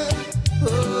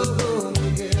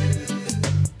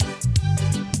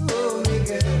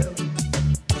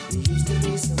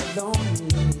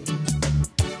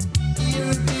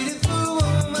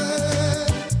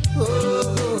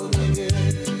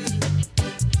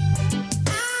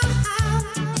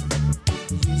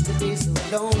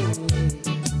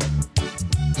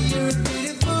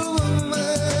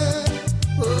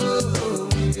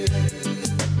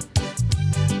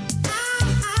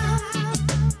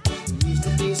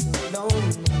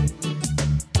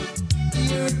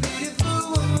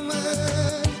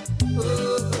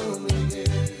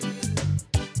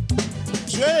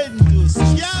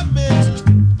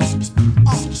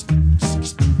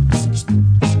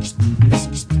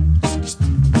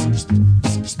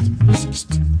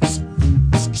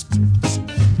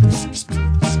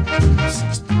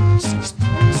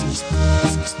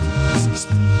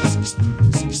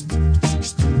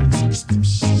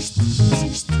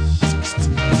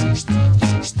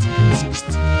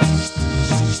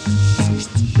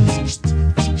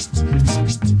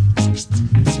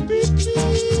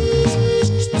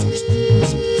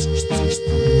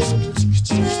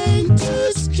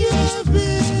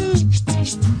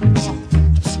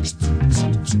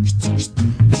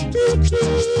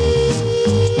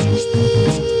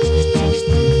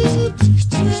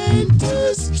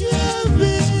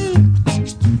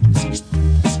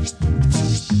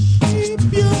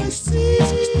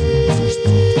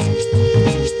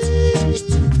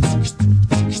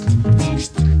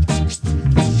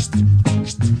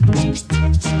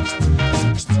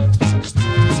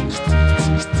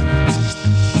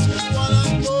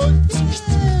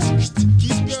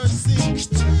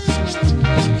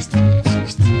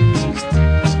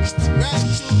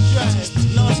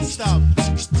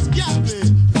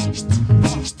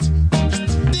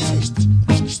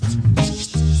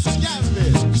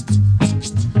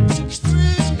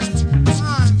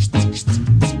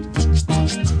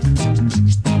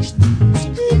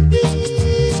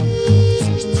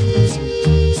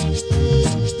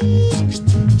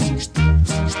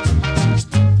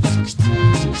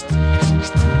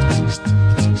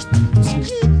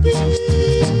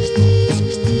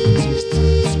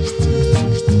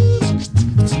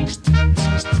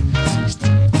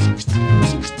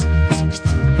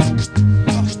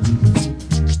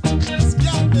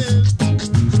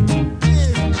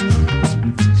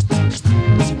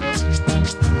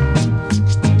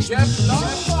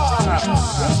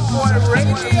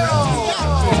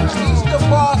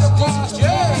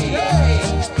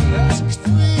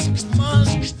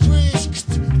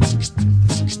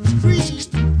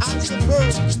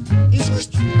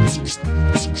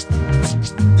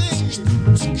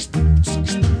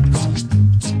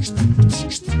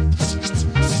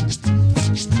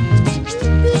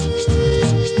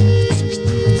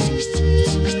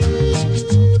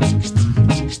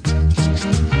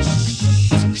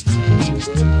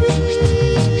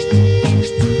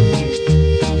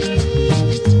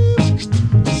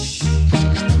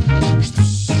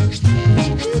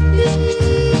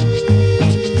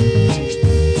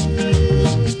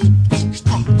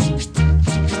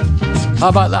 How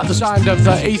about that? The sound of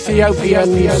the Ethiopians.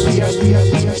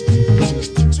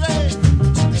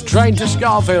 Train to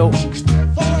Scarville.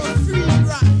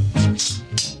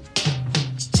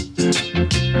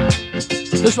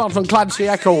 This one from Clancy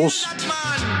Eccles.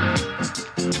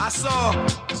 I saw.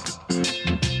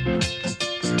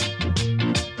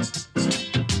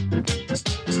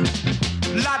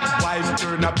 Lot wife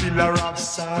turn a pillar of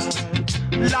salt.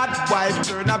 Lot wife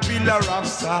turn a pillar of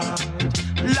salt.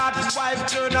 Lot wife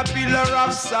turn a pillar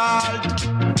of salt.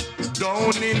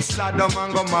 Down in Sodom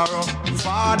and Gomorrah.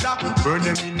 Father, burn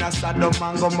them in a Sodom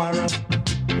and Gomorrah.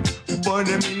 Burn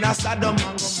them in a Sodom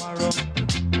and Gomorrah.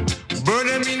 Burn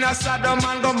them in a Sodom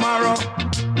and Gomorrah.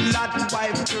 Lot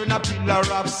wife turn a pillar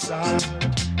of salt.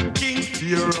 King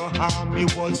Pharaoh army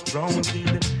was drowned.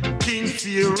 King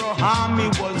Pharaoh army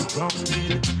was drowned.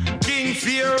 King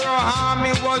Pharaoh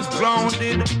army was drowned.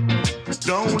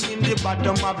 Down in the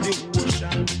bottom of the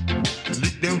ocean.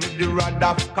 Lick them with the rod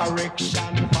of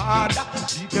correction. Father,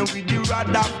 beat them with the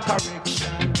rod of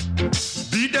correction.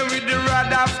 Beat them with the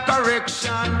rod of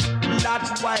correction.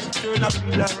 Lot wife turn a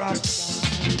pillar of salt.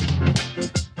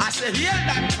 I say, hear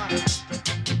that man.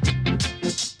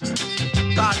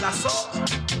 God, I saw.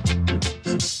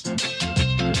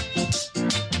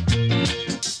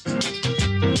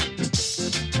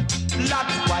 Lot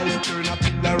wife turn a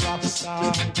pillar of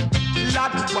salt.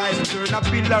 Lot wife turn a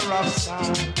pillar of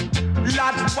salt.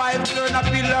 Lot wife turn a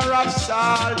pillar of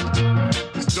salt.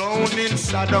 Down in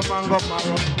Sodom and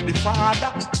Gomorrah. The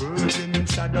father burn them in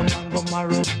Sodom and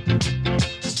Gomorrah.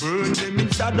 Burn them in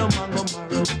Sodom and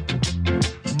Gomorrah.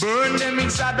 Burn them in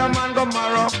Sodom and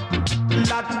Gomorrah.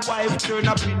 Lot wife turn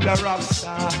a pillar of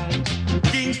salt.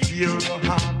 King Pharaoh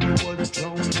army was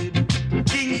drowned.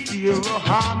 King Pharaoh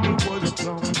army was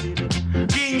drowned.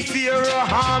 King Pharaoh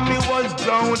army was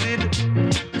drowned.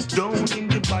 Down in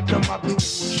the bottom of the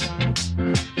ocean.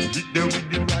 Beat them with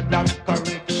the rod of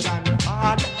correction.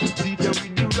 Hard. Beat them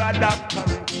with the rod of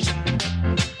correction.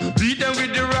 Beat them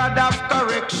with the rod of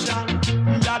correction.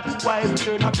 Lot wife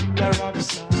turn a pillar of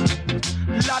salt.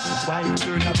 Lot wife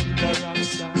turn a pillar of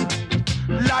salt.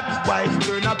 Lot wife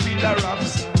turn a pillar of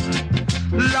salt.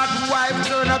 Lot wife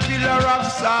turn a pillar of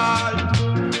salt.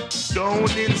 Down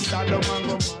in Sodom and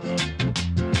Gomorrah.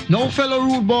 Now, fellow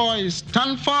rude boys,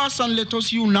 stand fast and let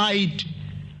us unite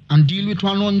and deal with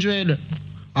 100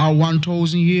 or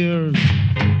 1,000 years.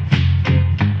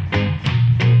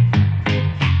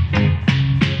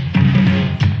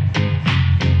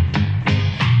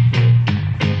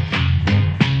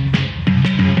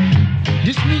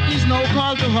 This meeting is now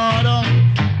called to order.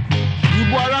 Good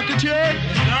boy Rocketeer?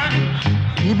 Yes,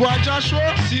 sir. Good boy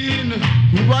Joshua? Seen.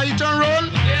 Good boy Hit and Run?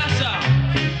 Yes, sir.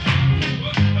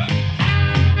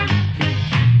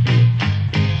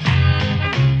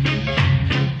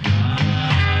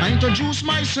 I introduce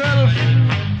myself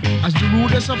as the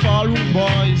rudest of all rude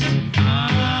boys.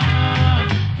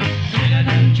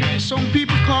 Some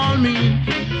people call me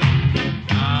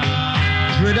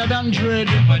Dreader than Dread.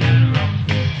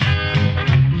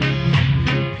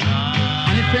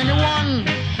 And if anyone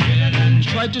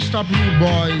try to stop rude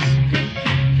boys,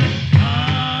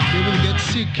 they will get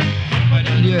sick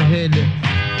in their head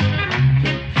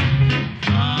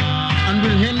and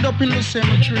will end up in the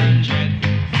cemetery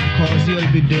because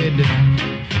they'll be dead.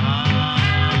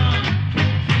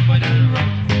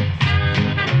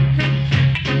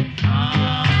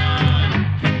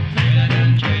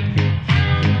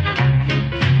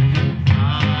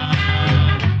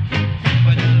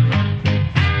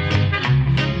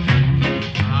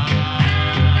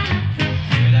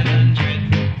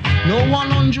 No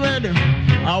 100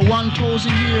 or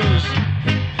 1,000 years.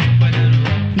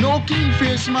 No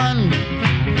king-faced man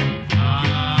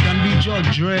can be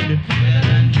Judge Dredd.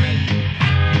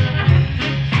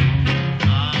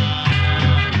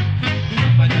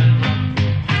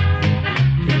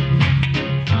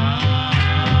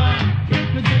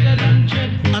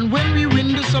 And when we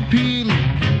win this appeal,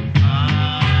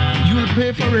 you'll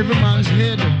pay for every man's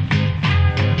head.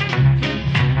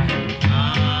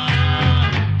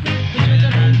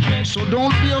 So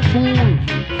don't be a fool.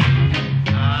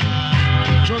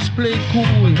 Just play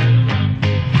cool.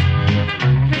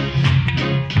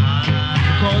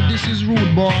 Because this is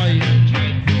Rude Boy,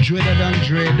 Dreader than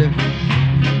Dread.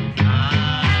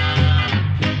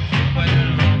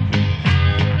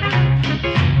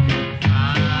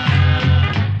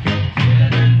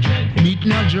 Meet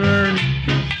me a journey.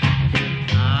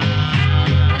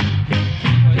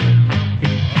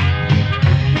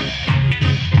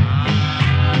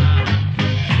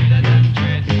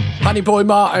 Honey Boy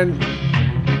Martin.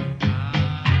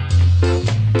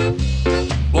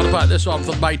 What play this one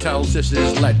for the Maytals. This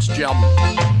is Let's Jump.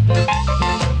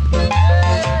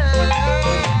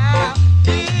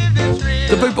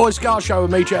 The Boot Boy Ska Show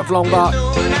with me, Jeff Longbar.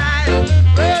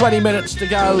 20 minutes to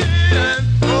go.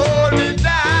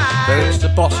 Then it's the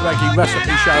Boss Reggae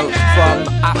Recipe Show from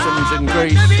Athens in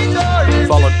Greece,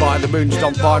 followed by the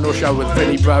Moonstomp Vinyl Show with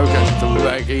Vinnie Brogan, the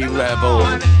Reggae Rebel.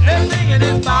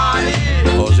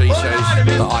 Because he says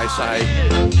that I say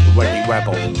Reggae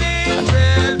Rebel.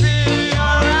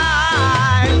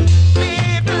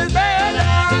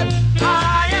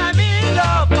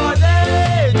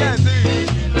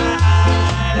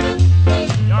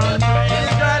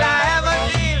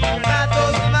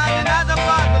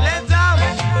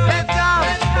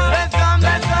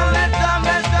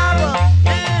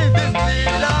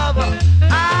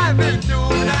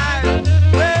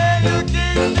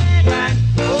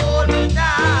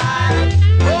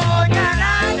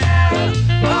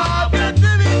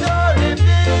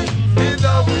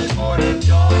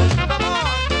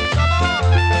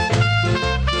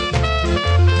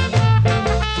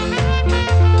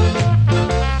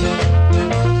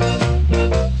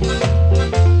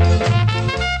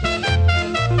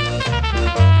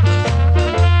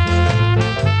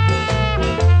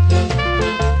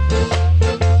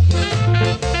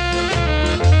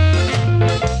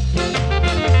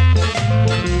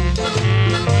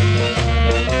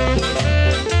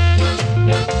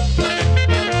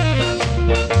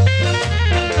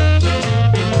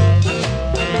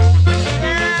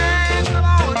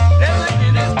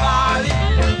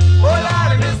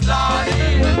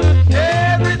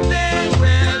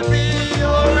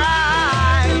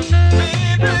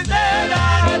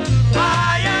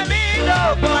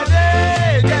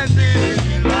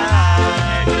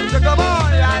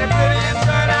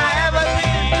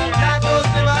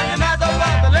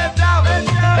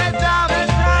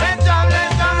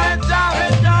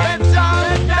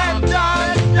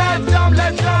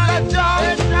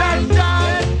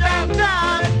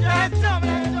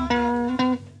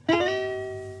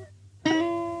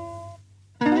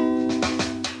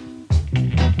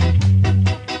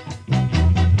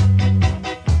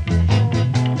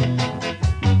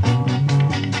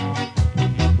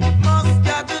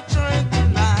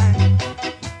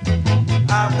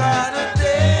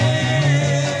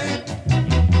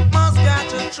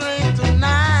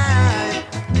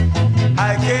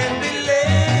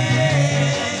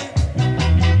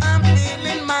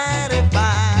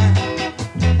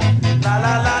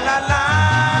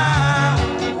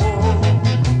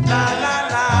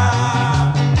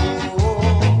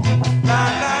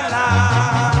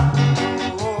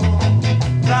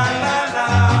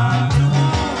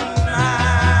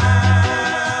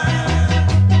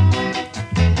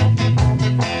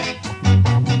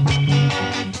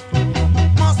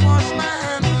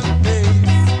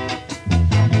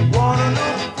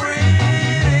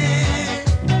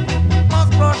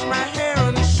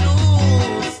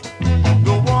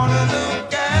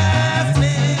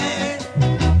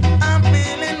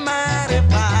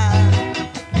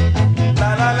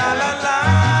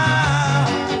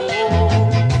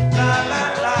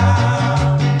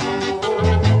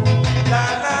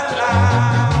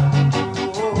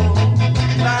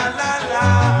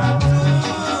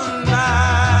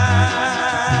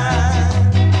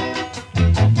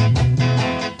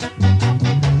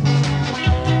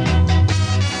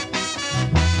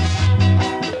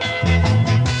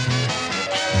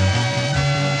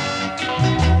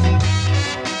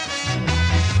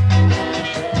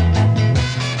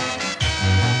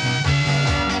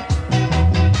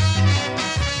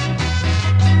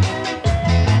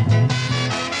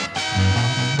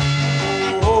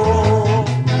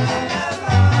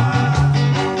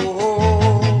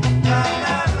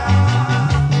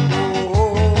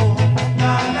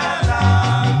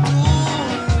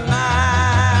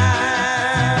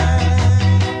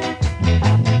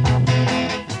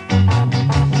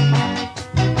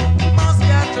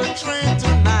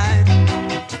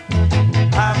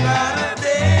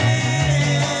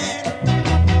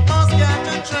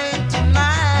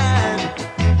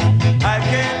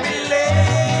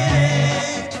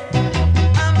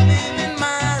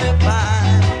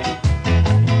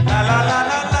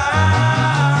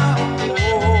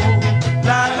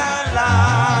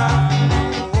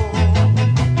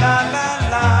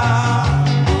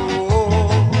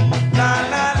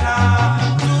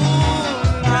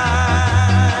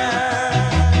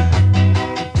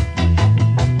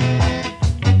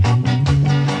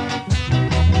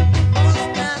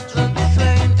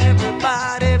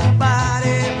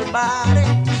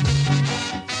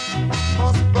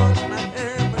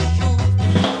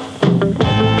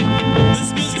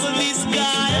 This music for these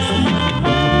guys.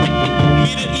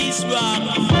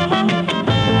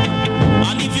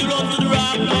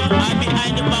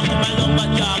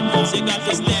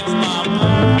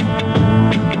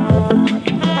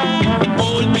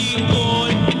 Old King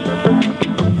Cole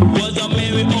was a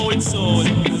merry old soul.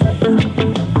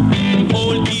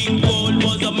 Old King Cole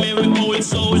was a merry old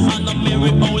soul, and a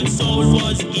merry old soul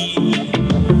was he.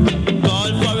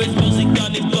 Called for his music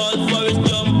and he called for his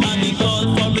jump and he called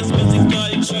for his musical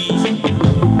trees.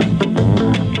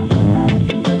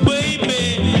 Baby,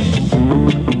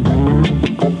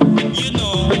 you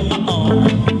know,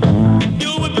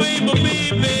 you a baby,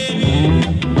 baby.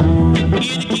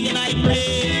 You're the king and I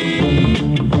play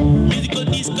musical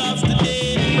discs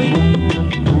today.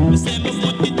 We say me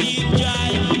put the deep dry,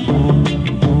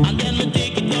 and then we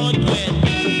take it out wet.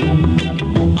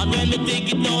 And when we take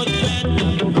it out wet,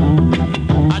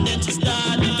 and then she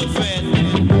started to fret.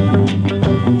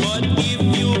 But if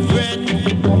you fret,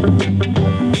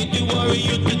 it will worry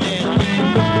you to death.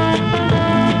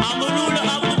 I'm a ruler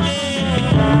of the day.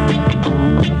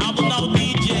 I'm a now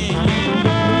DJ.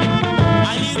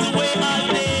 I lead the way all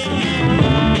day,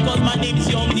 because my name is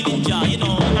Young Ninja, you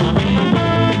know.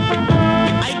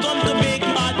 I come to make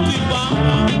you hard quiver,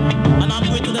 and I'm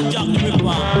going to the Jack the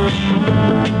Ripper.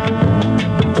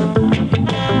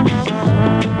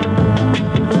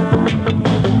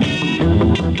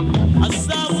 I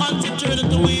saw once it turned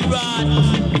into we rod,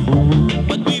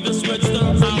 but we've words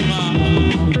don't anger.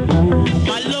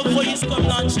 My love for you is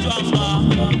coming on stronger,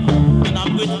 and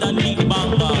I'm with that big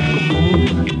banger.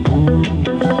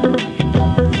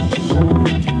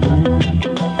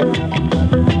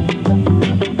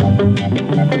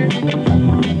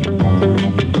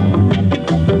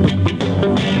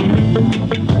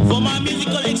 For my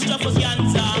musical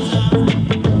extravaganza,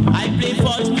 I play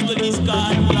false musical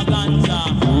discard Braganza.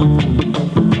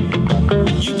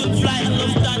 You can fly and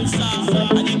love dancer,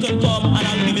 and you can come and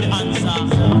I'll give you the answer.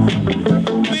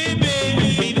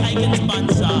 Baby, I can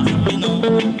sponsor, you know.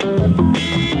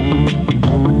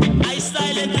 I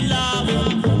silently laugh.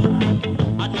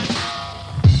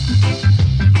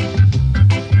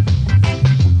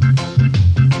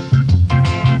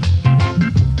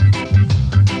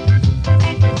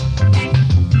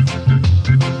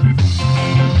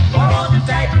 Oh,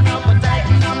 tighten up,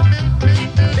 baby.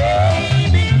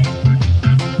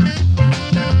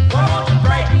 Oh,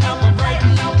 brighten up,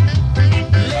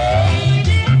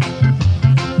 lady.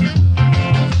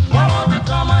 Oh,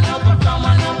 come on up,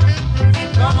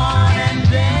 come on and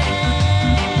dance.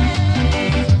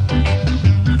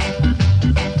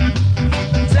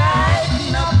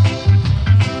 Tighten up,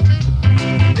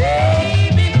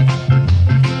 baby.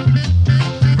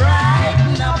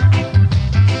 Brighten up.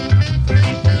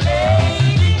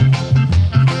 Lady,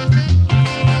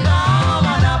 come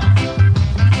on up,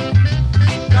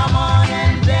 come on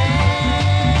and dance.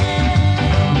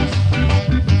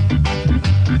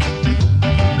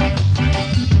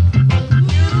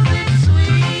 Music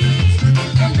sweet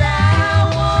and I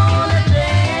wanna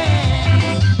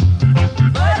dance,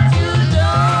 but you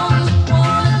don't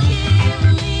wanna give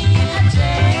me a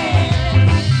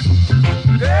chance.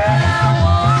 Girl, I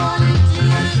want you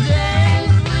to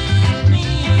dance with me,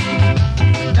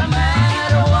 no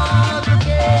matter what the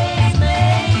case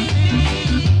may be.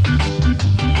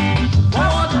 I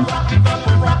want to rock it up,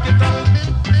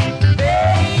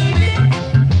 baby.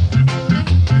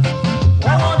 I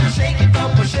want to shake it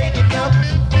up,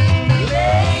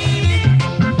 lady.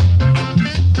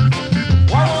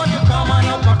 I want you come on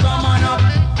up,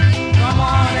 come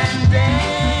on and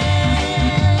dance.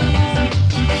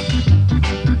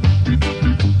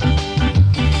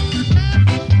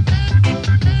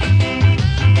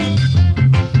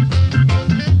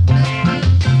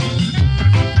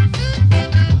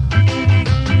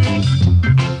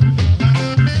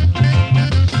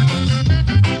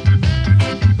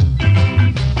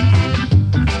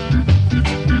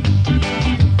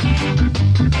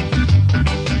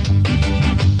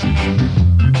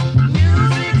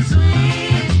 Music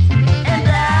sweet and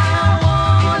I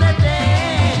wanna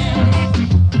dance,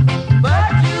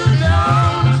 but you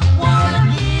don't wanna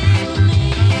give me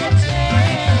a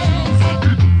chance.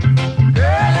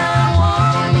 Girl, I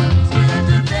want you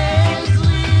to dance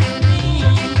with me,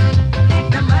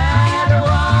 no matter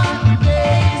what the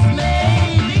case may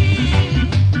be.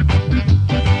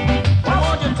 I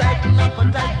want you tighten up,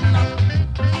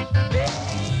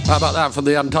 How about that from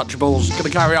the Untouchables? Gonna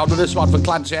carry on with this one for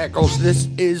Clancy Eccles. This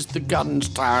is the Guns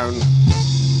Town.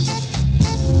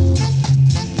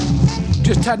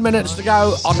 Just 10 minutes to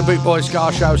go on the Boot Boy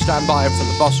Ska Show. Stand by for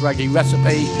the Boss Reggae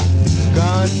recipe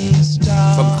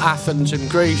from Athens in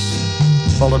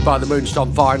Greece, followed by the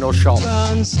Moonstone Vinyl Shop.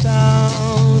 Guns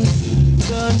down,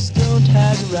 guns don't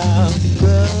hang around,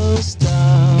 girls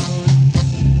down.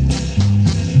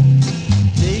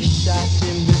 They shot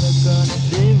him with a gun,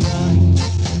 they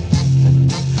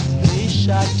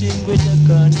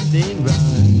they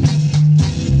run.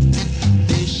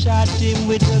 They shot him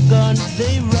with a gun,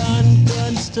 they run.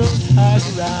 Guns don't hang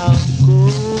around,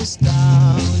 goes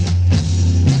down.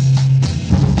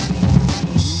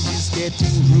 It's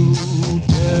getting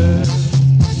ruder.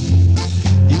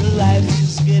 Your life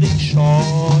is getting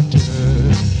shorter.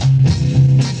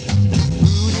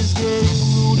 Rude is getting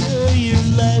ruder. Your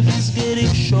life is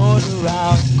getting shorter.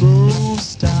 Out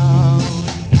goes down.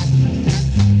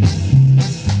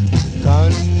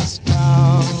 Guns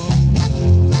down.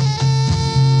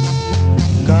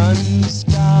 Guns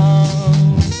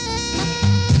down.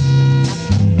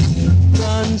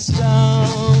 Guns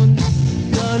down.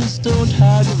 Guns don't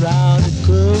hang around. It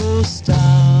goes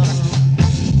down.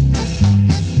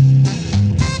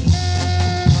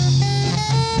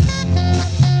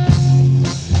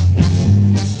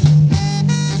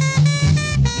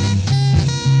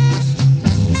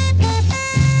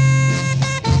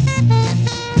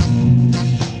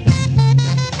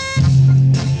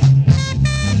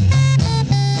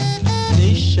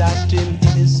 They shot him in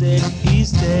his head,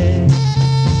 he's dead.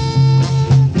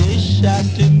 They shot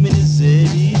him in his head,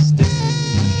 he's dead.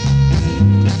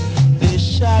 They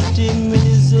shot him in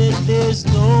his head, there's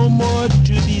no more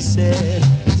to be said.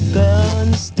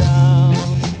 Guns down.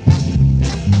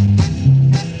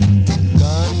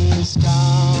 Guns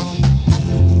down.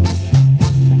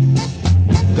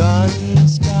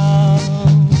 Guns down.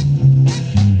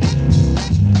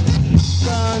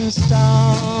 Guns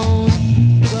down.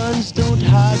 Guns don't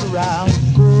hang around,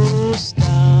 goes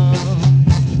down.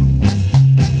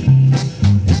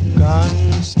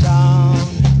 Guns down.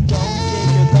 Don't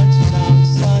take your guns down,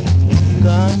 son.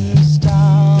 Guns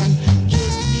down.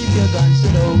 Just keep your guns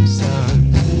at home, son.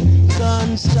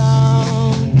 Guns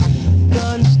down.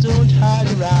 Guns don't hang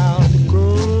around,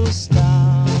 goes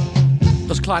down.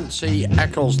 There's Clancy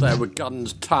Eccles there with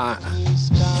Guns Town.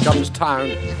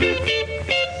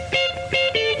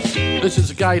 This is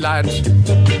the Gay Lads.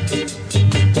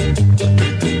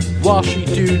 What She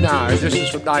Do Now. This is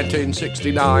from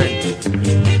 1969.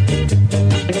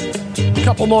 A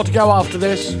couple more to go after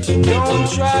this. Don't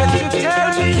try to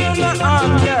tell me you don't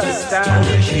understand.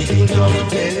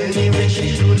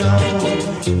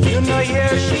 You know,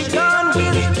 yeah, she's gone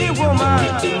with the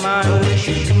woman man.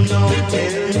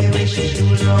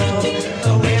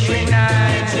 Every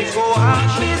night she go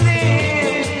out with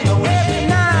him. Every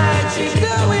night she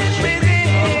do it with him.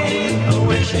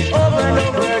 Over and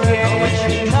over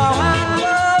again. Now I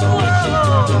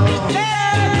know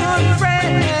they're good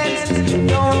friends.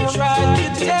 Don't try to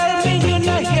tell me you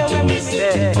not hear what we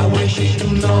say. I wish you do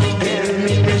know, tell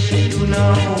me where she do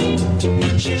know.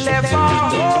 She left her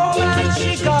home and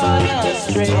she gone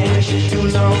astray. I wish you do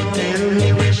know, tell me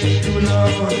where she do know.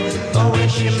 Oh, when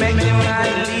she make the man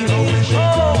leave his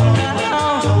home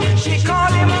now. She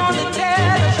called him on the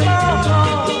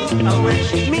telephone. I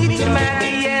wish meet him at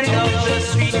the end of the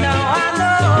street. Now I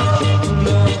know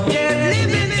they're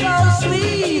living so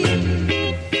sweet.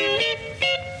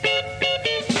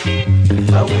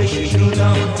 I wish you do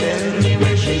know, tell me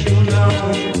where she do know.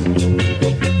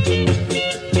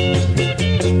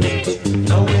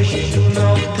 I wish you do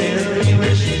know, tell me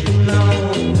where she do know.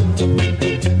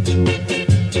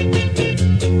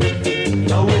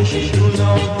 I wish you do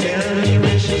know, tell me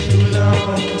where she do know.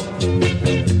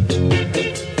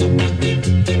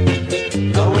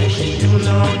 I wish you do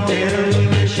know, tell me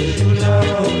where she do know.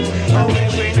 Oh,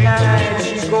 every night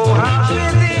she go out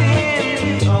with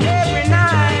him. Every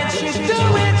night she do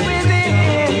it with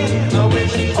him. I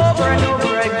wish over and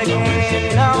over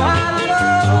again. Now I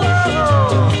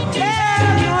know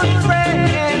they're good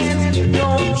friends.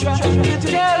 Don't try to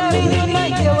tell me you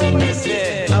like it when you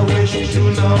say. I wish you do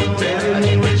know, tell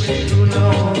me where she do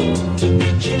know.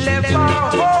 She left her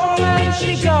home and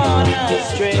she gone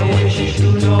astray. I wish you do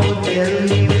know, tell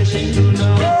me where she do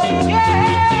know. Oh, yeah.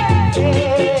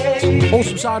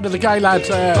 Awesome sound of the Gay Lads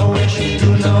there. I wish you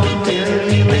do know, tell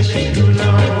me where she do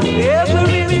know.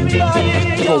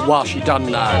 Everybody Called What She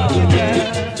Done Now. I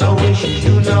wish you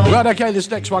do know. Right, okay, this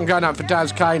next one going out for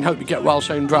Daz Kane. Hope you get well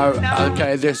soon, bro.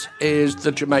 Okay, this is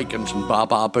the Jamaicans and Bar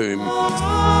Bar Boom.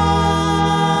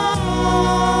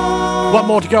 One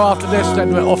more to go after this,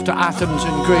 then we're off to Athens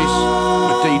in Greece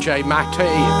with DJ Matty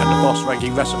and the Boss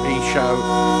Reggae Recipe Show.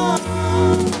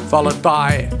 Followed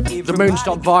by the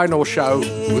Moonstop Vinyl Show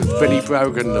with Vinnie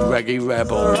Brogan, the Reggae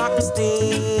Rebel.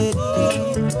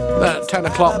 At 10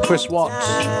 o'clock, Chris Watts.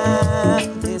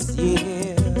 This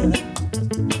year,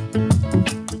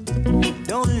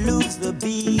 don't lose the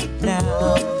beat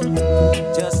now.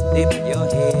 Just lift your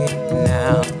head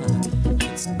now.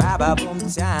 It's Baba Boom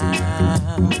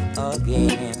time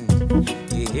again.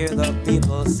 You hear the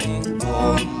people sing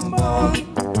boom boom,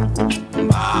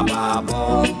 ba ba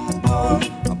boom boom,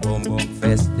 a boom boom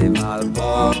festival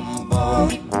boom boom,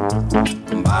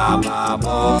 ba ba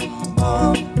boom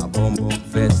boom, a boom boom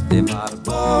festival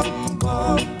boom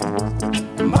boom,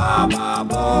 ba ba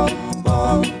boom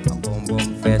boom, a boom boom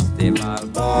festival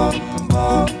boom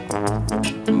boom,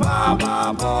 ba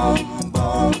ba boom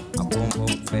boom, a boom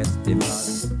boom festival.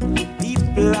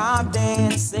 People are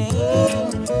dancing,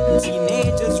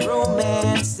 teenagers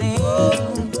romancing.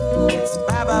 It's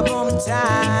Baba Boom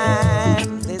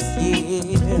time this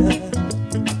year.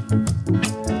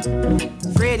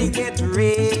 Freddie, get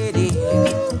ready,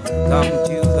 come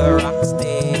to the rock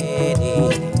steady.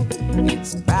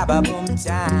 It's Baba Boom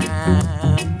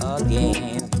time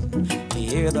again. You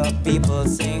hear the people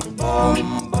sing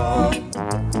boom boom,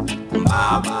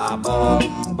 Baba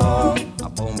Boom boom, a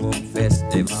boom boom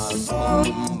festival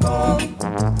boom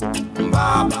boom,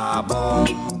 Baba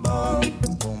Boom boom,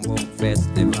 boom boom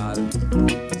festival.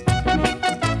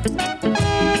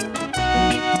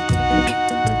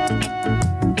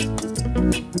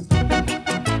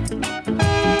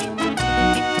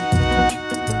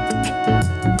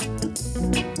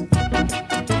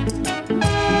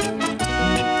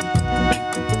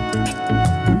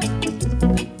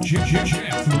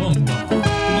 Jeff Lumber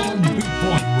on Boot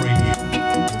Boy Radio.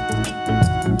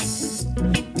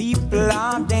 People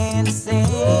are dancing,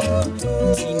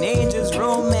 teenagers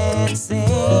romancing.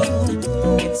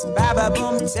 It's Baba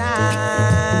Boom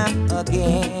time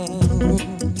again.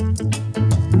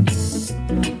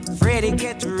 Freddie,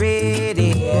 get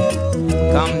ready,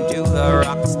 come to the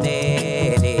rock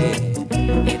steady.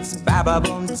 It's Baba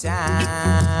Boom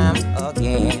time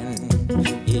again.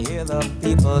 You hear the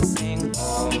people sing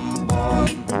boom boom,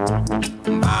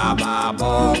 Baba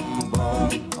Boom boom,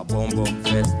 a boom boom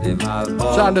festival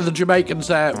boom. Sound of the Jamaicans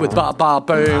there with Ba Ba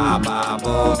Boom. Baba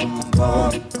Boom boom, a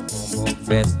boom boom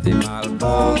festival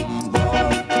boom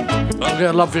boom. I'm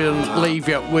going to love you and leave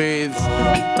you with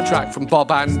a track from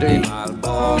Bob Andy.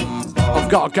 I've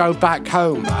got to go back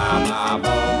home.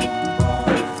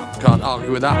 Can't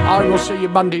argue with that. I will see you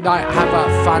Monday night. Have a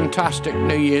fantastic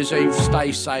New Year's Eve.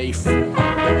 Stay safe.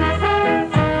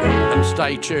 And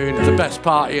stay tuned. The best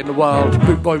party in the world.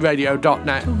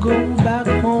 Bootboyradio.net. Go back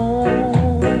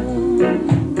home.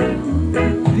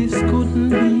 This couldn't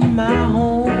be my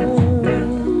home.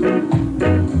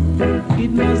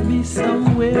 It must be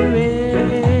somewhere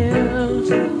else,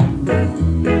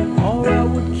 or I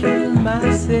would kill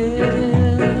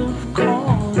myself.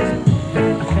 'Cause I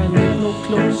can't get no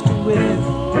clothes to wear,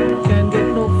 can't get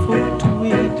no food to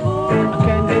eat, I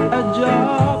can't get a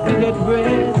job to get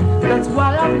bread. That's why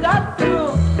I've got to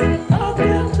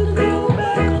go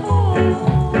back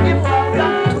home. If I've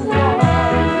got to go,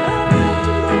 I've got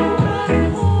to go back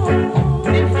home.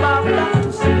 If I've got to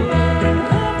stay,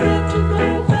 I've got to go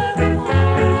back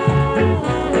home.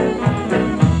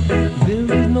 There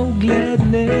is no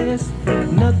gladness,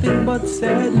 nothing but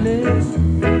sadness,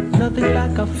 nothing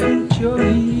like a future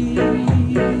here.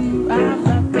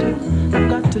 I've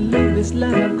got to leave this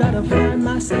land. I've got to find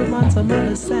myself on some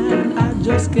other side. I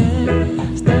just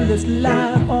can't stand this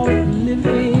life of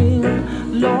living.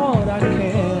 Lord, I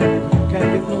can't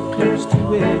get no clothes to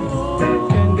wear,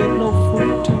 can't get no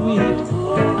food to eat,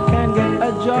 I can't get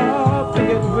a job to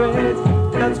get bread.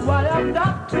 That's why I've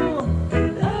got to